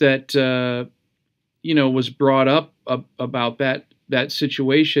things that was brought up about that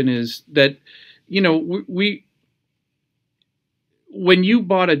situation is that when you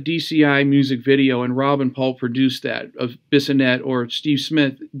bought a DCI music video and Rob and Paul produced that of Bissonette or Steve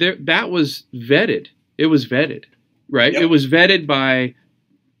Smith, that was vetted. It was vetted, right? Yep. It was vetted by.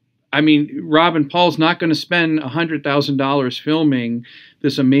 I mean, Rob and Paul's not going to spend $100,000 filming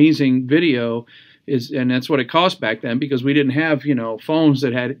this amazing video. And that's what it cost back then because we didn't have, phones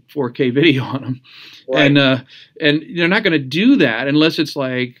that had 4K video on them. Right. And they're not going to do that unless it's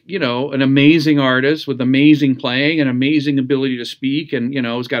like, an amazing artist with amazing playing and amazing ability to speak and,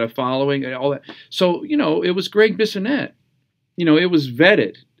 has got a following and all that. So, it was Greg Bissonette. It was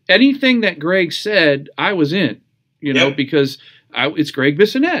vetted. Anything that Greg said, I was in, because it's Greg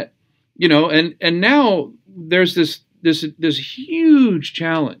Bissonette, and now there's this huge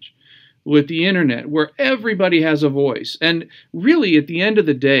challenge with the internet where everybody has a voice. And really, at the end of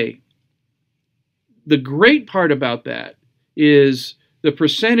the day, the great part about that is the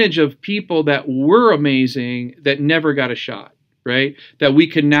percentage of people that were amazing that never got a shot, right? That we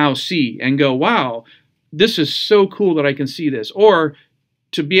can now see and go, wow, this is so cool that I can see this. Or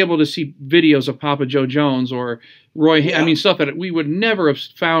to be able to see videos of Papa Joe Jones or Roy, stuff that we would never have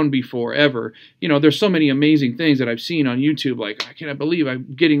found before, ever. There's so many amazing things that I've seen on YouTube, like, I can't believe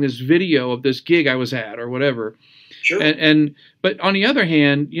I'm getting this video of this gig I was at or whatever. Sure. But on the other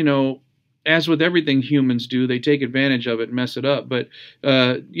hand, as with everything humans do, they take advantage of it and mess it up. But,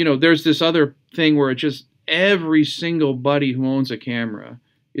 there's this other thing where it's just every single buddy who owns a camera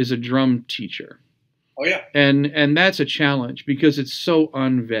is a drum teacher. Oh, yeah. And that's a challenge because it's so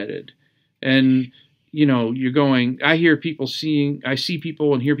unvetted. And, you're going, I see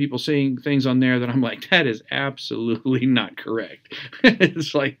people and hear people saying things on there that I'm like, that is absolutely not correct.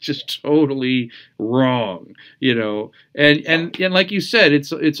 It's like just totally wrong, and like you said,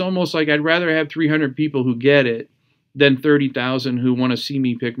 it's almost like I'd rather have 300 people who get it than 30,000 who want to see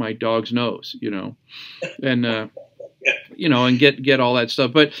me pick my dog's nose, and, and get all that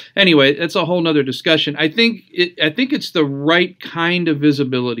stuff. But anyway, that's a whole nother discussion. I think it's the right kind of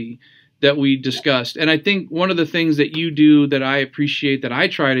visibility that we discussed. And I think one of the things that you do that I appreciate that I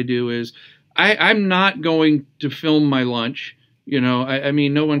try to do is I'm not going to film my lunch. I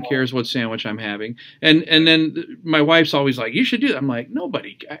mean, no one cares what sandwich I'm having. And then my wife's always like, you should do that. I'm like,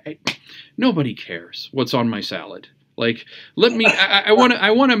 nobody cares what's on my salad. Like, I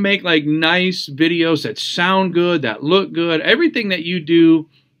want to make like nice videos that sound good, that look good. Everything that you do,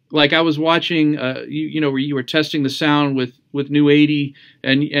 like I was watching, where you were testing the sound with New 80,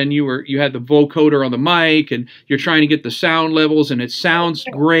 and you had the vocoder on the mic, and you're trying to get the sound levels, and it sounds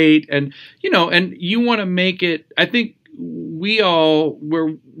great, and and you want to make it. I think we all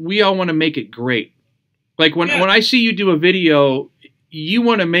want to make it great. Like when I see you do a video, you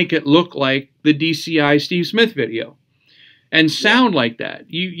want to make it look like the DCI Steve Smith video. And sound like that.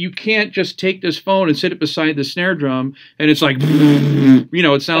 You can't just take this phone and sit it beside the snare drum and it's like,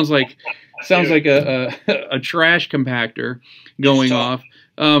 it sounds like a trash compactor going off.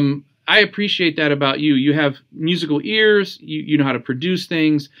 I appreciate that about you. You have musical ears. You know how to produce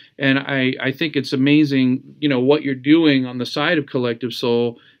things, and I think it's amazing. What you're doing on the side of Collective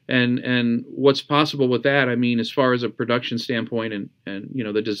Soul and what's possible with that. I mean, as far as a production standpoint and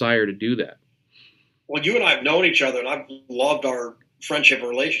the desire to do that. well, you and I have known each other, and I've loved our friendship and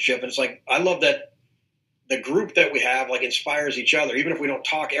relationship. And it's like, I love that the group that we have like inspires each other, even if we don't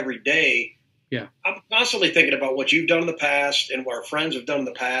talk every day. Yeah. I'm constantly thinking about what you've done in the past and what our friends have done in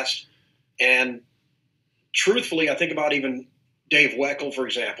the past. And truthfully, I think about even Dave Weckl, for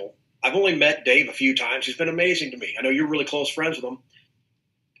example. I've only met Dave a few times. He's been amazing to me. I know you're really close friends with him.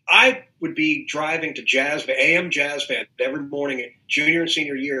 I would be driving to AM jazz band every morning, junior and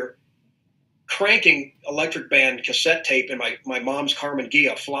senior year, cranking electric band cassette tape in my mom's Carmen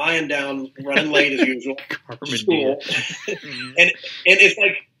Gia, flying down, running late as usual to school. and it's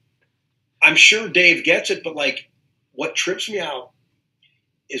like, I'm sure Dave gets it, but like what trips me out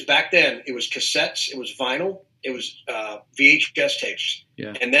is back then it was cassettes, it was vinyl, it was VHS tapes.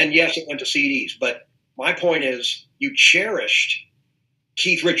 Yeah. And then, yes, it went to CDs. But my point is you cherished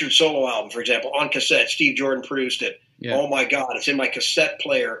Keith Richards' solo album, for example, on cassette. Steve Jordan produced it. Yeah. Oh, my God, it's in my cassette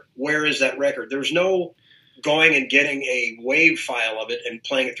player. Where is that record? There's no going and getting a WAV file of it and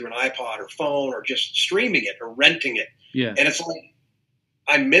playing it through an iPod or phone or just streaming it or renting it. Yeah. And it's like,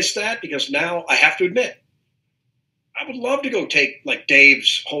 I miss that because now I have to admit, I would love to go take like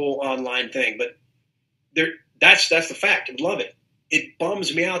Dave's whole online thing, but that's the fact. I love it. It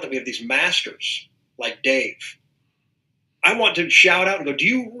bums me out that we have these masters like Dave. I want to shout out and go, do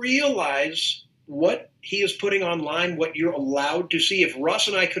you realize what he is putting online, what you're allowed to see? If Russ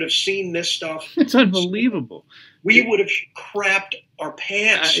and I could have seen this stuff. It's unbelievable. We would have crapped our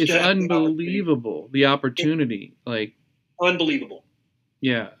pants. It's unbelievable, the opportunity. Like unbelievable.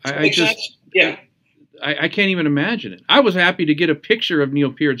 Yeah. I just, yeah. I can't even imagine it. I was happy to get a picture of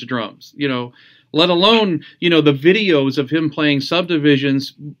Neil Peart's drums, let alone, the videos of him playing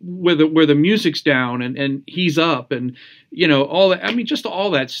subdivisions where the music's down and he's up and, all that. I mean, just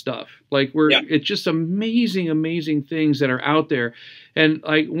all that stuff. Like it's just amazing things that are out there. And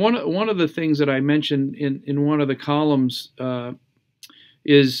like one of the things that I mentioned in one of the columns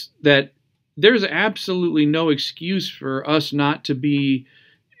is that there's absolutely no excuse for us not to be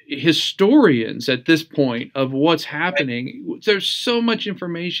historians at this point of what's happening. There's so much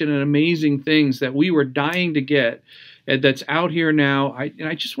information and amazing things that we were dying to get and that's out here now.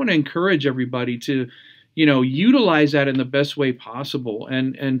 I just want to encourage everybody to, utilize that in the best way possible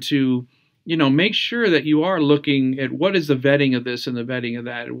and to, make sure that you are looking at what is the vetting of this and the vetting of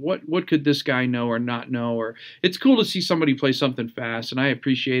that. What could this guy know or not know? Or it's cool to see somebody play something fast, and I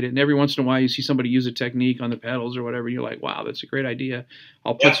appreciate it. And every once in a while, you see somebody use a technique on the pedals or whatever. And you're like, wow, that's a great idea.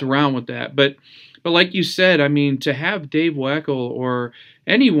 I'll putz around with that. But like you said, I mean, to have Dave Weckl or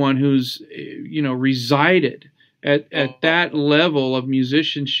anyone who's resided at that level of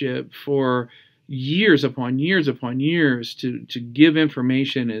musicianship for years upon years upon years to give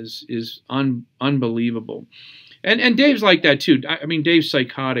information is unbelievable. And Dave's like that too. I mean, Dave's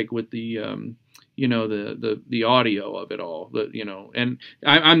psychotic with the the audio of it all. And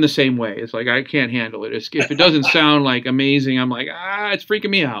I'm the same way. It's like I can't handle it. If it doesn't sound like amazing, I'm like, it's freaking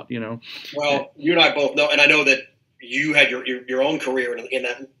me out. Well, you and I both know, and I know that you had your own career in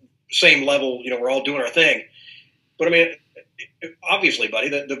that same level. We're all doing our thing. But I mean, obviously, buddy,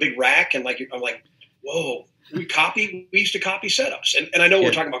 the big rack and I'm like, whoa, we used to copy setups. And I know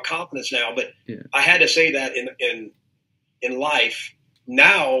we're talking about confidence now, but I had to say that in life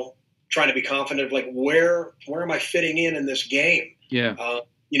now, trying to be confident of like, where am I fitting in this game? Yeah.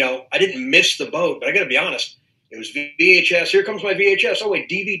 I didn't miss the boat, but I got to be honest. It was VHS. Here comes my VHS. Oh, wait,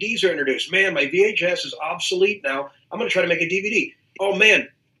 DVDs are introduced. Man, my VHS is obsolete now. I'm going to try to make a DVD. Oh, man,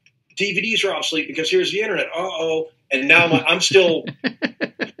 DVDs are obsolete because here's the internet. Uh-oh. And now I'm still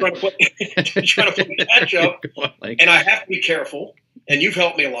trying to play catch up. And I have to be careful. And you've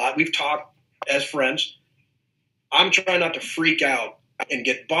helped me a lot. We've talked as friends. I'm trying not to freak out and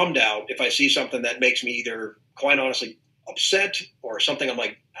get bummed out if I see something that makes me either, quite honestly, upset or something I'm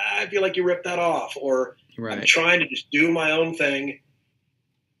like, I feel like you ripped that off. Or I'm trying to just do my own thing.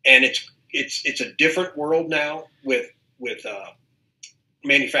 And it's a different world now with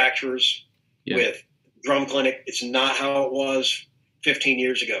manufacturers, with Drum Clinic. It's not how it was 15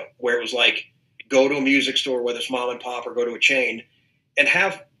 years ago, where it was like go to a music store, whether it's mom and pop or go to a chain, and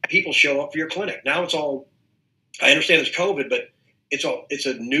have people show up for your clinic. Now it's all. I understand it's COVID, but it's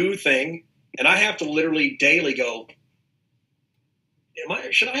a new thing, and I have to literally daily go.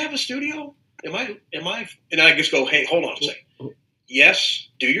 Should I have a studio? Am I? And I just go, hey, hold on a second. Yes,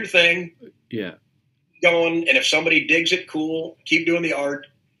 do your thing. Yeah. Going, and if somebody digs it, cool. Keep doing the art.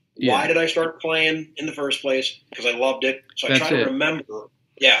 Yeah. Why did I start playing in the first place? Because I loved it. So I try to remember.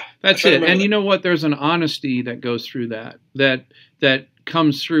 Yeah. That's it. And you know what? There's an honesty that goes through that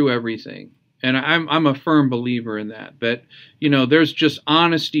comes through everything. And I'm a firm believer in that. But, you know, there's just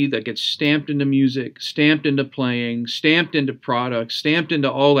honesty that gets stamped into music, stamped into playing, stamped into products, stamped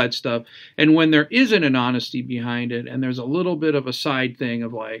into all that stuff. And when there isn't an honesty behind it, and there's a little bit of a side thing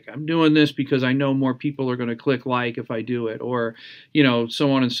of like, I'm doing this because I know more people are going to click like if I do it, or, you know,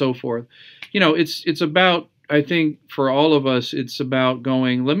 so on and so forth. You know, it's about, I think for all of us, it's about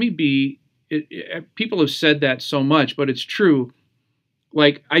going, let me be, people have said that so much, but it's true.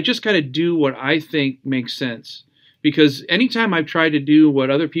 Like, I just got to do what I think makes sense, because anytime I've tried to do what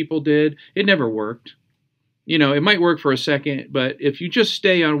other people did, it never worked. You know, it might work for a second, but if you just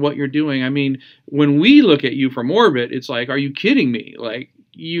stay on what you're doing, I mean, when we look at you from orbit, it's like, are you kidding me? Like,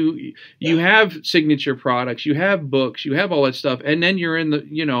 you have signature products, you have books, you have all that stuff, and then you're in the,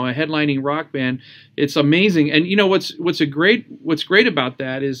 you know, a headlining rock band. It's amazing. And you know what's great about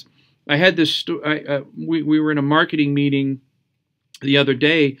that is I had this. We were in a marketing meeting the other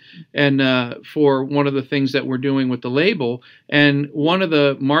day, and for one of the things that we're doing with the label, and one of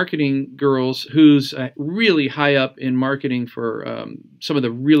the marketing girls who's really high up in marketing for some of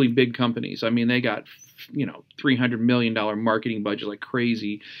the really big companies. I mean, they got, you know, $300 million marketing budget like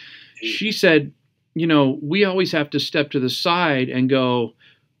crazy. She said, you know, we always have to step to the side and go,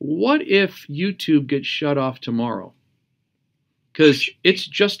 what if YouTube gets shut off tomorrow? Because it's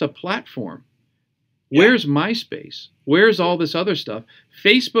just a platform. Where's MySpace? Where's all this other stuff?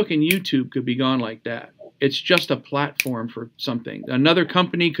 Facebook and YouTube could be gone like that. It's just a platform for something. Another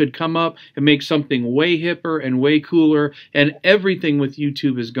company could come up and make something way hipper and way cooler, and everything with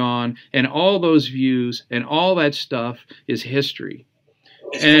YouTube is gone, and all those views and all that stuff is history.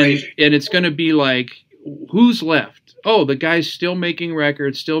 And it's going to be like, who's left? Oh, the guy's still making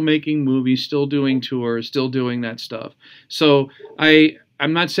records, still making movies, still doing tours, still doing that stuff. So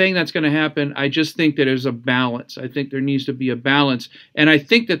I'm not saying that's going to happen. I just think that there's a balance. I think there needs to be a balance. And I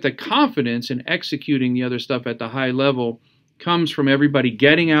think that the confidence in executing the other stuff at the high level comes from everybody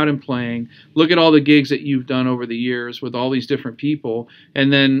getting out and playing. Look at all the gigs that you've done over the years with all these different people.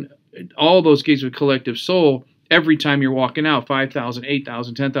 And then all those gigs with Collective Soul, every time you're walking out, 5,000,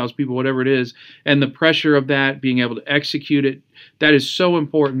 8,000, 10,000 people, whatever it is. And the pressure of that, being able to execute it, that is so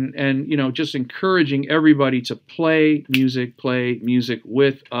important. And, you know, just encouraging everybody to play music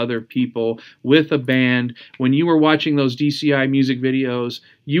with other people, with a band. When you were watching those DCI music videos,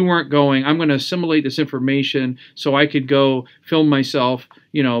 you weren't going, I'm going to assimilate this information so I could go film myself,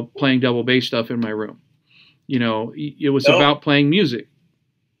 you know, playing double bass stuff in my room. You know, it was about playing music.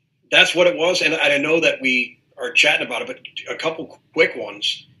 That's what it was. And I know that we are chatting about it, but a couple quick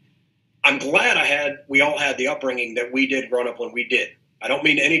ones. I'm glad we all had the upbringing that we did growing up when we did. I don't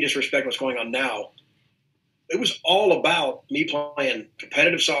mean any disrespect what's going on now. It was all about me playing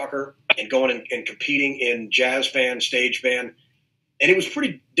competitive soccer and going and competing in jazz band, stage band. And it was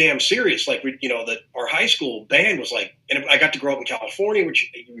pretty damn serious. Like, you know, that our high school band was like, and I got to grow up in California,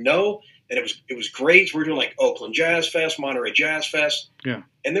 which you know, and it was great. So we were doing like Oakland Jazz Fest, Monterey Jazz Fest. Yeah.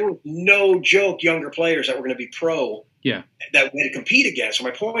 And there were no joke younger players that were going to be pro. Yeah. That we had to compete against. So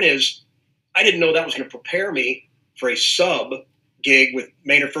my point is, I didn't know that was going to prepare me for a sub gig with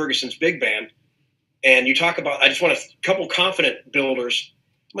Maynard Ferguson's big band. And you talk about, I just want a couple confident builders.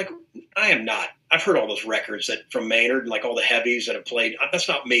 I'm like, I am not. I've heard all those records from Maynard and like all the heavies that have played. That's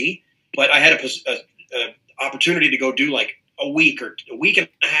not me. But I had a opportunity to go do like a week or a week and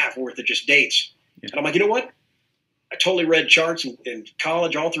a half worth of just dates. Yeah. And I'm like, you know what? I totally read charts in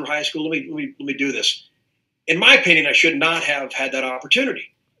college, all through high school. Let me do this. In my opinion, I should not have had that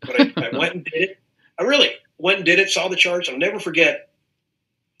opportunity. But I went and did it. I really went and did it, saw the charts. I'll never forget,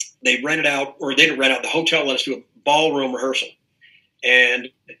 they didn't rent out, the hotel let us do a ballroom rehearsal. And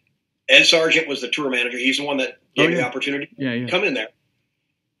Ed Sargent was the tour manager. He's the one that gave me the opportunity to come in there.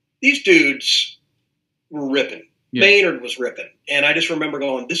 These dudes were ripping. Yeah. Maynard was ripping. And I just remember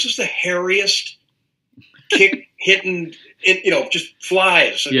going, this is the hairiest kick hitting, just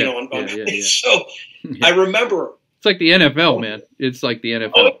flies, So I remember. It's like the NFL, man. It's like the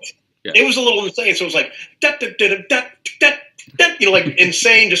NFL. It was a little insane. So it was like, like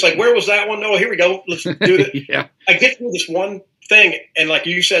insane. Just like, where was that one? No, here we go. Let's do it. Yeah. I get through this one thing, and like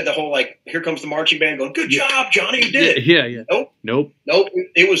you said, the whole like, here comes the marching band going, good job, Johnny, you did it. Yeah. Nope.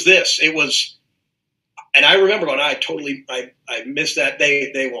 It was this. It was, and I remember going, I missed that.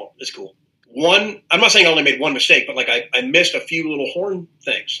 They won't. It's cool. I'm not saying I only made one mistake, but like I missed a few little horn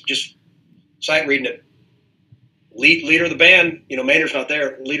things. Just sight reading it. Leader of the band, Maynard's not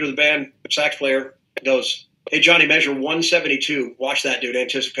there. Leader of the band, sax player, goes, hey, Johnny, measure 172. Watch that dude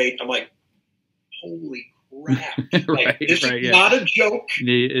anticipate. I'm like, holy crap. Like, this is not a joke.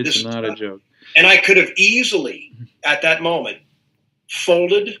 It's not a joke. And I could have easily, at that moment,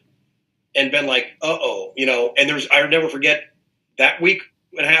 folded and been like, uh-oh, and I'll never forget that week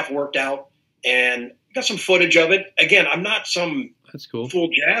and a half worked out, and got some footage of it. Again, I'm not some That's cool. full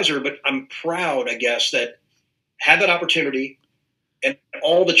jazzer, but I'm proud, I guess, that had that opportunity and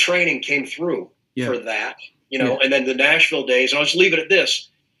all the training came through for that, and then the Nashville days, and I'll just leave it at this.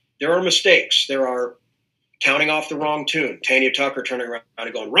 There are mistakes. There are counting off the wrong tune. Tanya Tucker turning around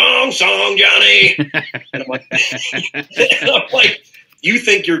and going, "Wrong song, Johnny." And I'm like, you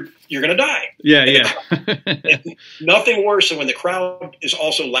think you're going to die. Yeah. Nothing worse than when the crowd is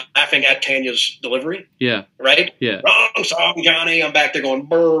also laughing at Tanya's delivery. Yeah. Right? Yeah. "Wrong song, Johnny." I'm back there going,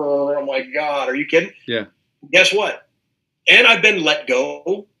 "Brr." I'm like, God, are you kidding? Yeah. Guess what? And I've been let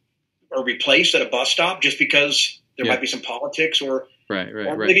go or replaced at a bus stop just because there might be some politics or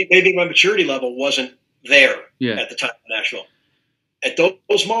maybe my maturity level wasn't there at the time in Nashville. At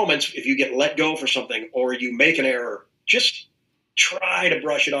those moments, if you get let go for something or you make an error, just try to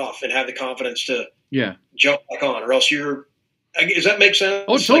brush it off and have the confidence to jump back on, or else does that make sense?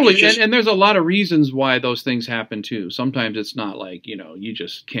 Oh, totally. Like and there's a lot of reasons why those things happen too. Sometimes it's not like, you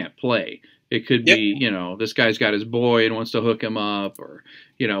just can't play. It could be, this guy's got his boy and wants to hook him up, or,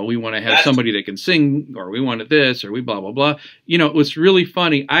 we want to have somebody that can sing, or we wanted this, or we blah, blah, blah. It was really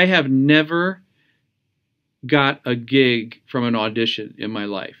funny. I have never got a gig from an audition in my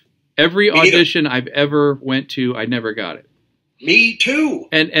life. Every audition I've ever went to, I never got it. Me too.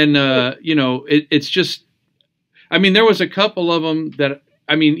 And it's just, there was a couple of them that,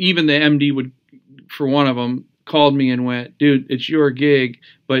 even the MD would, for one of them, called me and went, "Dude, it's your gig,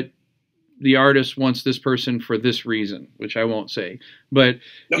 but the artist wants this person for this reason," which I won't say, but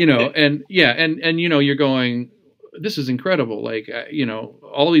and you're going, this is incredible. Like,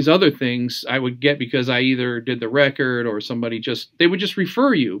 all these other things I would get because I either did the record or somebody they would just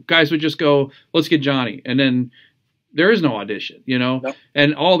refer you. Guys would just go, "Let's get Johnny." And then there is no audition,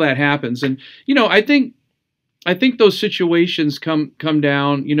 and all that happens. And, I think those situations come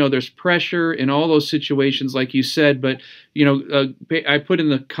down, there's pressure in all those situations, like you said, but, I put in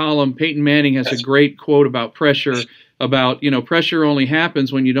the column, Peyton Manning has a great quote about pressure, about, pressure only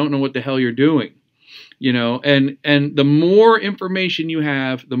happens when you don't know what the hell you're doing, and the more information you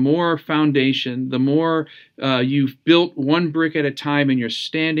have, the more foundation, the more you've built one brick at a time and you're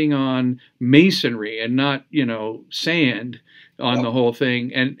standing on masonry and not, sand on the whole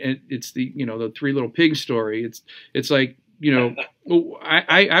thing. And it's the Three Little Pigs story. It's like,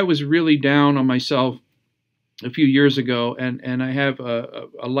 I was really down on myself a few years ago, and I have a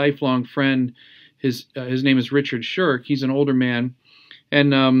lifelong friend. His name is Richard Shirk. He's an older man.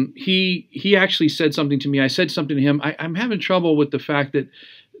 And he actually said something to me. I said something to him. I'm having trouble with the fact that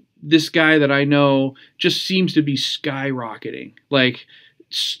this guy that I know just seems to be skyrocketing. Like,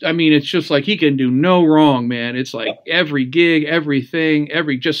 it's just like he can do no wrong, man. It's like every gig, everything,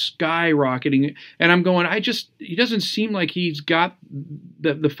 just skyrocketing. And I'm going, he doesn't seem like he's got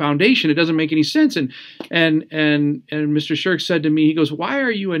the foundation. It doesn't make any sense. And Mr. Shirk said to me, he goes, "Why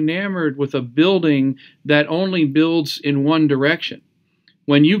are you enamored with a building that only builds in one direction,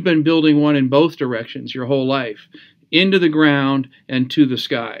 when you've been building one in both directions your whole life, into the ground and to the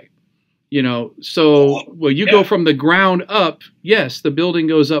sky?" You go from the ground up, yes, the building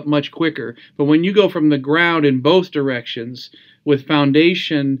goes up much quicker. But when you go from the ground in both directions with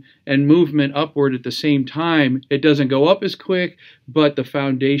foundation and movement upward at the same time, it doesn't go up as quick, but the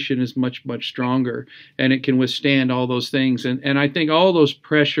foundation is much, much stronger, and it can withstand all those things. And I think all those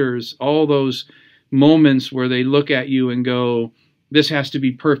pressures, all those moments where they look at you and go, "This has to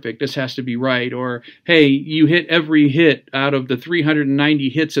be perfect, this has to be right," or, "Hey, you hit every hit out of the 390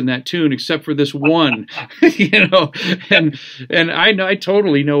 hits in that tune except for this one," and I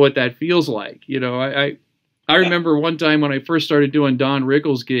totally know what that feels like. I remember one time when I first started doing Don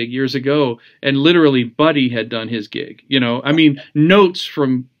Rickles' gig years ago, and literally Buddy had done his gig. Notes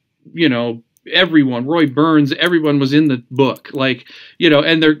from, everyone, Roy Burns, everyone was in the book, and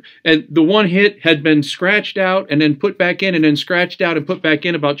the one hit had been scratched out and then put back in and then scratched out and put back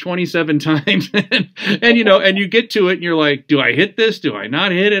in about 27 times. and you get to it and you're like, do I hit this? Do I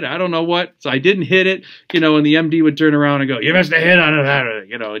not hit it? I don't know what. So I didn't hit it, and the MD would turn around and go, "You missed a hit on it,"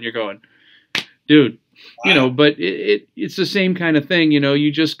 and you're going, dude, but it's the same kind of thing.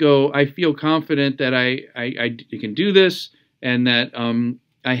 You just go, I feel confident that I can do this, and that,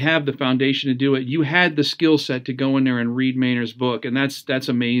 I have the foundation to do it. You had the skill set to go in there and read Maynard's book, and that's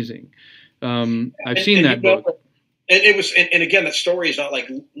amazing. I've seen that book. And it was, and again, that story is not like,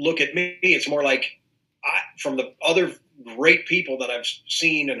 look at me. It's more like, from the other great people that I've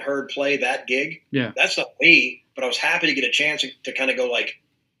seen and heard play that gig. Yeah, that's not me, but I was happy to get a chance to kind of go like,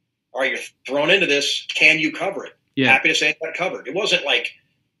 all right, you're thrown into this. Can you cover it? Yeah. Happy to say I got it covered. It wasn't like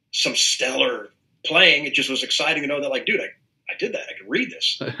some stellar playing. It just was exciting to know that, like, dude, I did that. I could read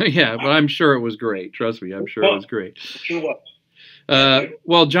this. Yeah, but I'm sure it was great. Trust me, I'm sure it was great. Sure was.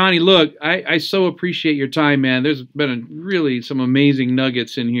 Well, Johnny, look, I so appreciate your time, man. There's been really some amazing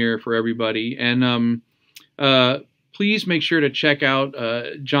nuggets in here for everybody. And please make sure to check out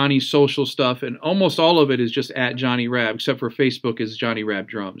Johnny's social stuff. And almost all of it is just at Johnny Rabb, except for Facebook is Johnny Rabb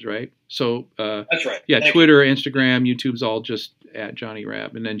Drums, right? So that's right. Yeah, Thank Twitter, you. Instagram, YouTube's all just at Johnny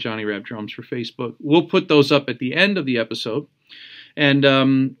Rabb, and then Johnny Rabb Drums for Facebook. We'll put those up at the end of the episode. And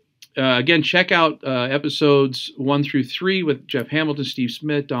again, check out episodes 1 through 3 with Jeff Hamilton, Steve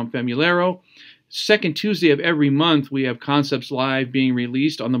Smith, Dom Famularo. Second Tuesday of every month, we have Concepts Live being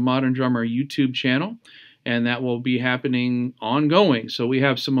released on the Modern Drummer YouTube channel, and that will be happening ongoing. So we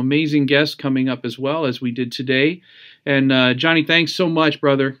have some amazing guests coming up as well, as we did today. And Johnny, thanks so much,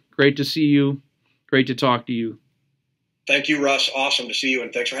 brother. Great to see you. Great to talk to you. Thank you, Russ. Awesome to see you,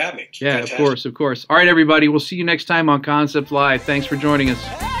 and thanks for having me. Yeah, fantastic. Of course. All right, everybody. We'll see you next time on Concepts Live. Thanks for joining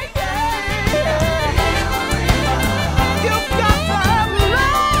us.